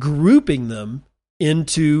and grouping them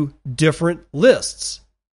into different lists.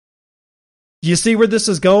 You see where this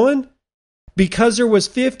is going? Because there was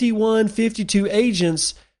 51, 52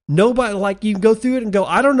 agents, nobody, like, you can go through it and go,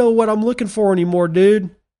 I don't know what I'm looking for anymore,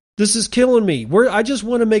 dude. This is killing me. I just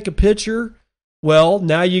want to make a picture. Well,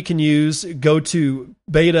 now you can go to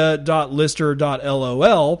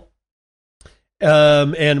beta.lister.lol,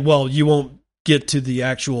 and you won't get to the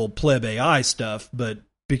actual Pleb AI stuff, but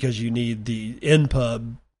because you need the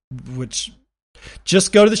NPub, which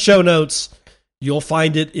just go to the show notes, you'll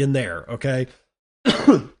find it in there, okay?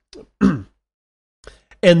 And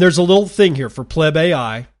there's a little thing here for Pleb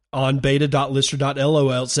AI on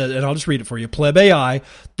beta.lister.lol. It says, and I'll just read it for you. Pleb AI,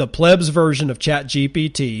 the pleb's version of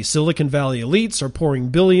ChatGPT. Silicon Valley elites are pouring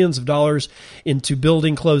billions of dollars into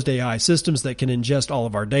building closed AI systems that can ingest all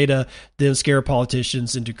of our data, then scare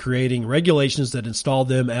politicians into creating regulations that install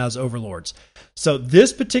them as overlords. So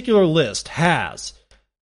this particular list has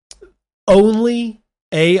only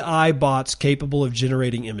AI bots capable of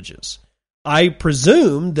generating images. I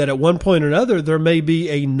presume that at one point or another, there may be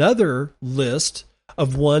another list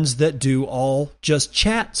of ones that do all just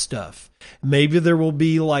chat stuff. Maybe there will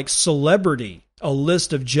be like celebrity, a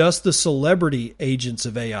list of just the celebrity agents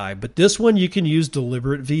of AI. But this one you can use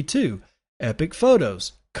deliberate V2, epic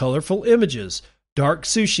photos, colorful images, dark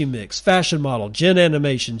sushi mix, fashion model, Gen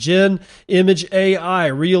animation, Gen image AI,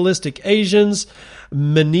 realistic Asians,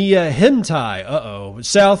 mania hentai,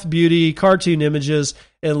 South beauty, cartoon images,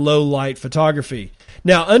 and low light photography.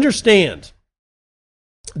 Now understand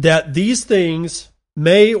that these things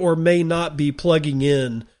may or may not be plugging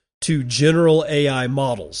in to general AI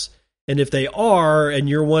models. And if they are, and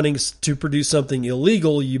you're wanting to produce something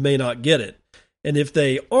illegal, you may not get it. And if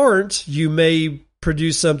they aren't, you may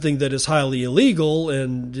produce something that is highly illegal,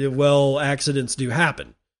 and, well, accidents do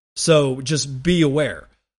happen. So just be aware.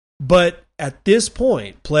 But at this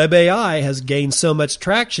point, Pleb AI has gained so much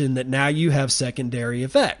traction that now you have secondary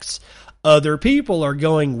effects. Other people are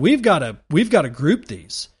going, we've got to group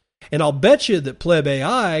these. And I'll bet you that Pleb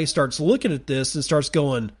AI starts looking at this and starts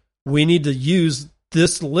going, we need to use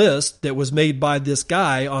this list that was made by this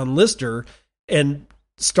guy on Lister and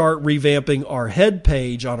start revamping our head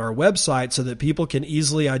page on our website so that people can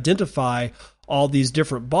easily identify all these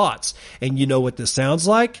different bots. And you know what this sounds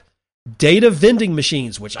like? Data vending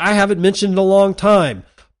machines, which I haven't mentioned in a long time.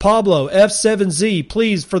 Pablo, F7Z,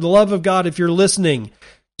 please, for the love of God, if you're listening,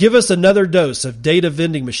 give us another dose of data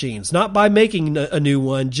vending machines. Not by making a new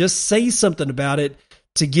one, just say something about it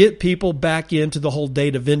to get people back into the whole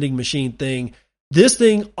data vending machine thing. This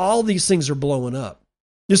thing, all these things are blowing up.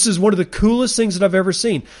 This is one of the coolest things that I've ever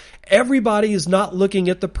seen. Everybody is not looking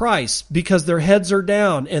at the price because their heads are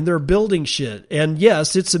down and they're building shit. And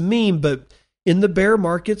yes, it's a meme, but in the bear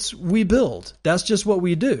markets, we build. That's just what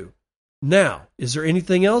we do. Now, is there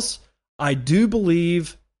anything else? I do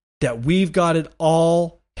believe that we've got it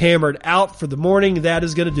all hammered out for the morning. That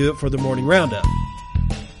is going to do it for the morning roundup.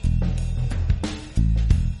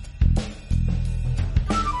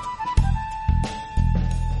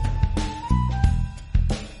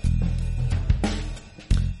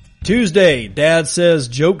 Tuesday, Dad says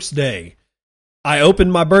jokes day. I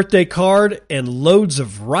opened my birthday card and loads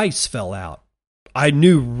of rice fell out. I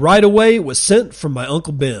knew right away it was sent from my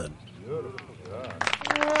Uncle Ben.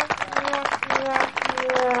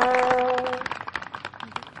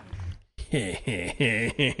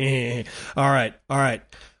 All right.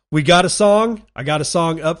 We got a song. I got a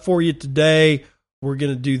song up for you today. We're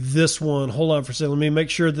going to do this one. Hold on for a second. Let me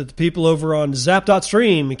make sure that the people over on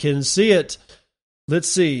Zap.stream can see it. Let's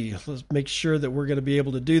see. Let's make sure that we're going to be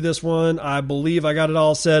able to do this one. I believe I got it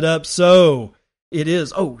all set up. So it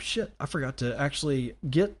is. Oh, shit. I forgot to actually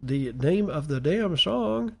get the name of the damn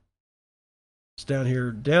song. It's down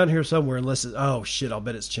here somewhere, unless it. Oh, shit. I'll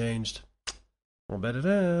bet it's changed. I'll bet it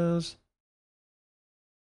has.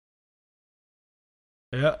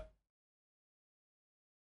 Yeah.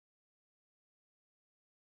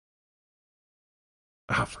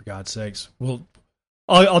 Oh, for God's sakes. Well,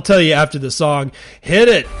 I'll tell you after the song. Hit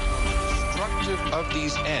it. Destructive of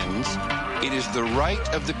these ends, it is the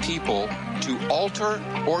right of the people to alter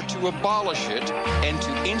or to abolish it and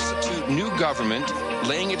to institute new government,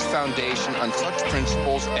 laying its foundation on such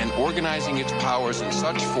principles and organizing its powers in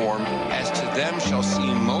such form as to them shall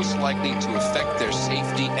seem most likely to affect their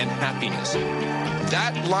safety and happiness.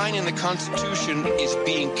 That line in the Constitution is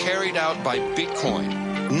being carried out by Bitcoin.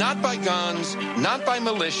 Not by guns, not by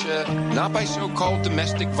militia, not by so-called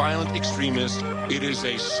domestic violent extremists. It is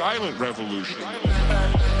a silent revolution.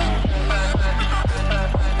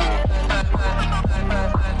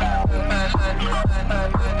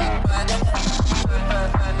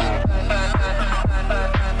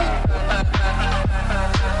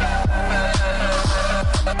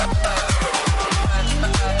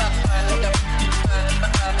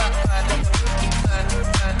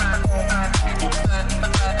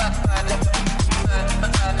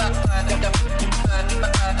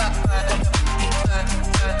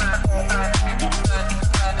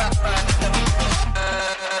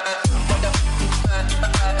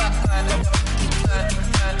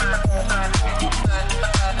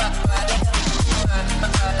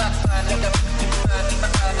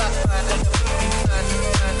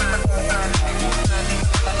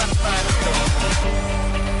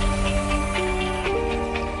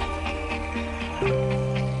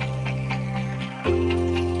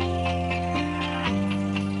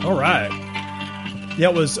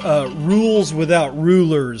 That was Rules Without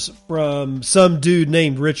Rulers from some dude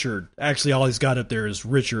named Richard. Actually, all he's got up there is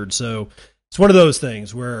Richard. So it's one of those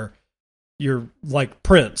things where you're like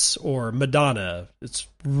Prince or Madonna. It's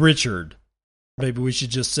Richard. Maybe we should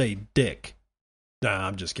just say Dick. Nah,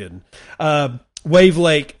 I'm just kidding. Wave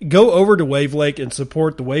Lake, go over to Wave Lake and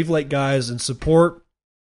support the Wave Lake guys and support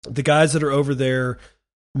the guys that are over there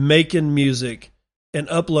making music and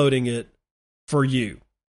uploading it for you.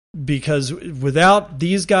 Because without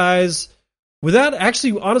these guys, without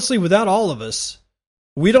all of us,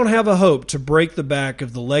 we don't have a hope to break the back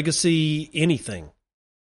of the legacy anything.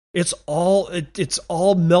 It's all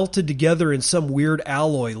melted together in some weird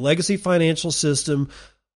alloy. Legacy financial system,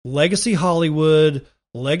 legacy Hollywood,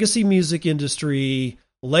 legacy music industry,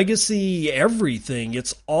 legacy everything.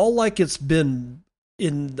 It's all like it's been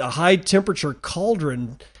in a high temperature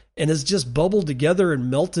cauldron and has just bubbled together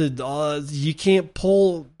and melted. You can't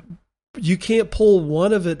pull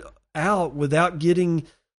one of it out without getting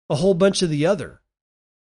a whole bunch of the other.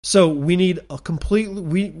 So we need a completely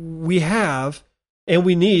we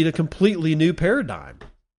need a completely new paradigm.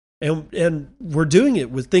 And we're doing it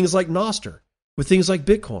with things like Nostr, with things like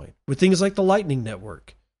Bitcoin, with things like the Lightning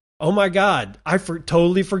Network. Oh my God, I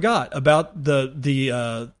totally forgot about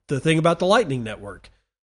the thing about the Lightning Network.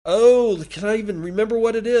 Oh, can I even remember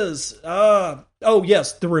what it is? Oh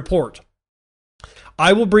yes, the report.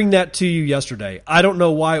 I will bring that to you yesterday. I don't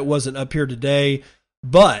know why it wasn't up here today,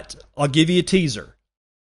 but I'll give you a teaser.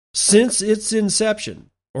 Since its inception,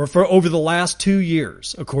 or for over the last 2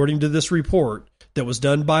 years, according to this report that was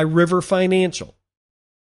done by River Financial,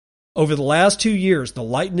 over the last 2 years, the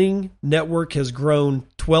Lightning Network has grown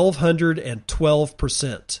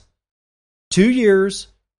 1,212%. 2 years,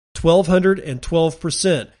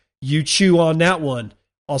 1,212%. You chew on that one.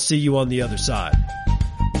 I'll see you on the other side.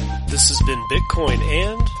 This has been Bitcoin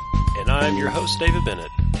and I'm your host, David Bennett.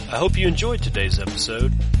 I hope you enjoyed today's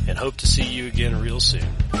episode and hope to see you again real soon.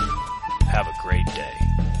 Have a great day.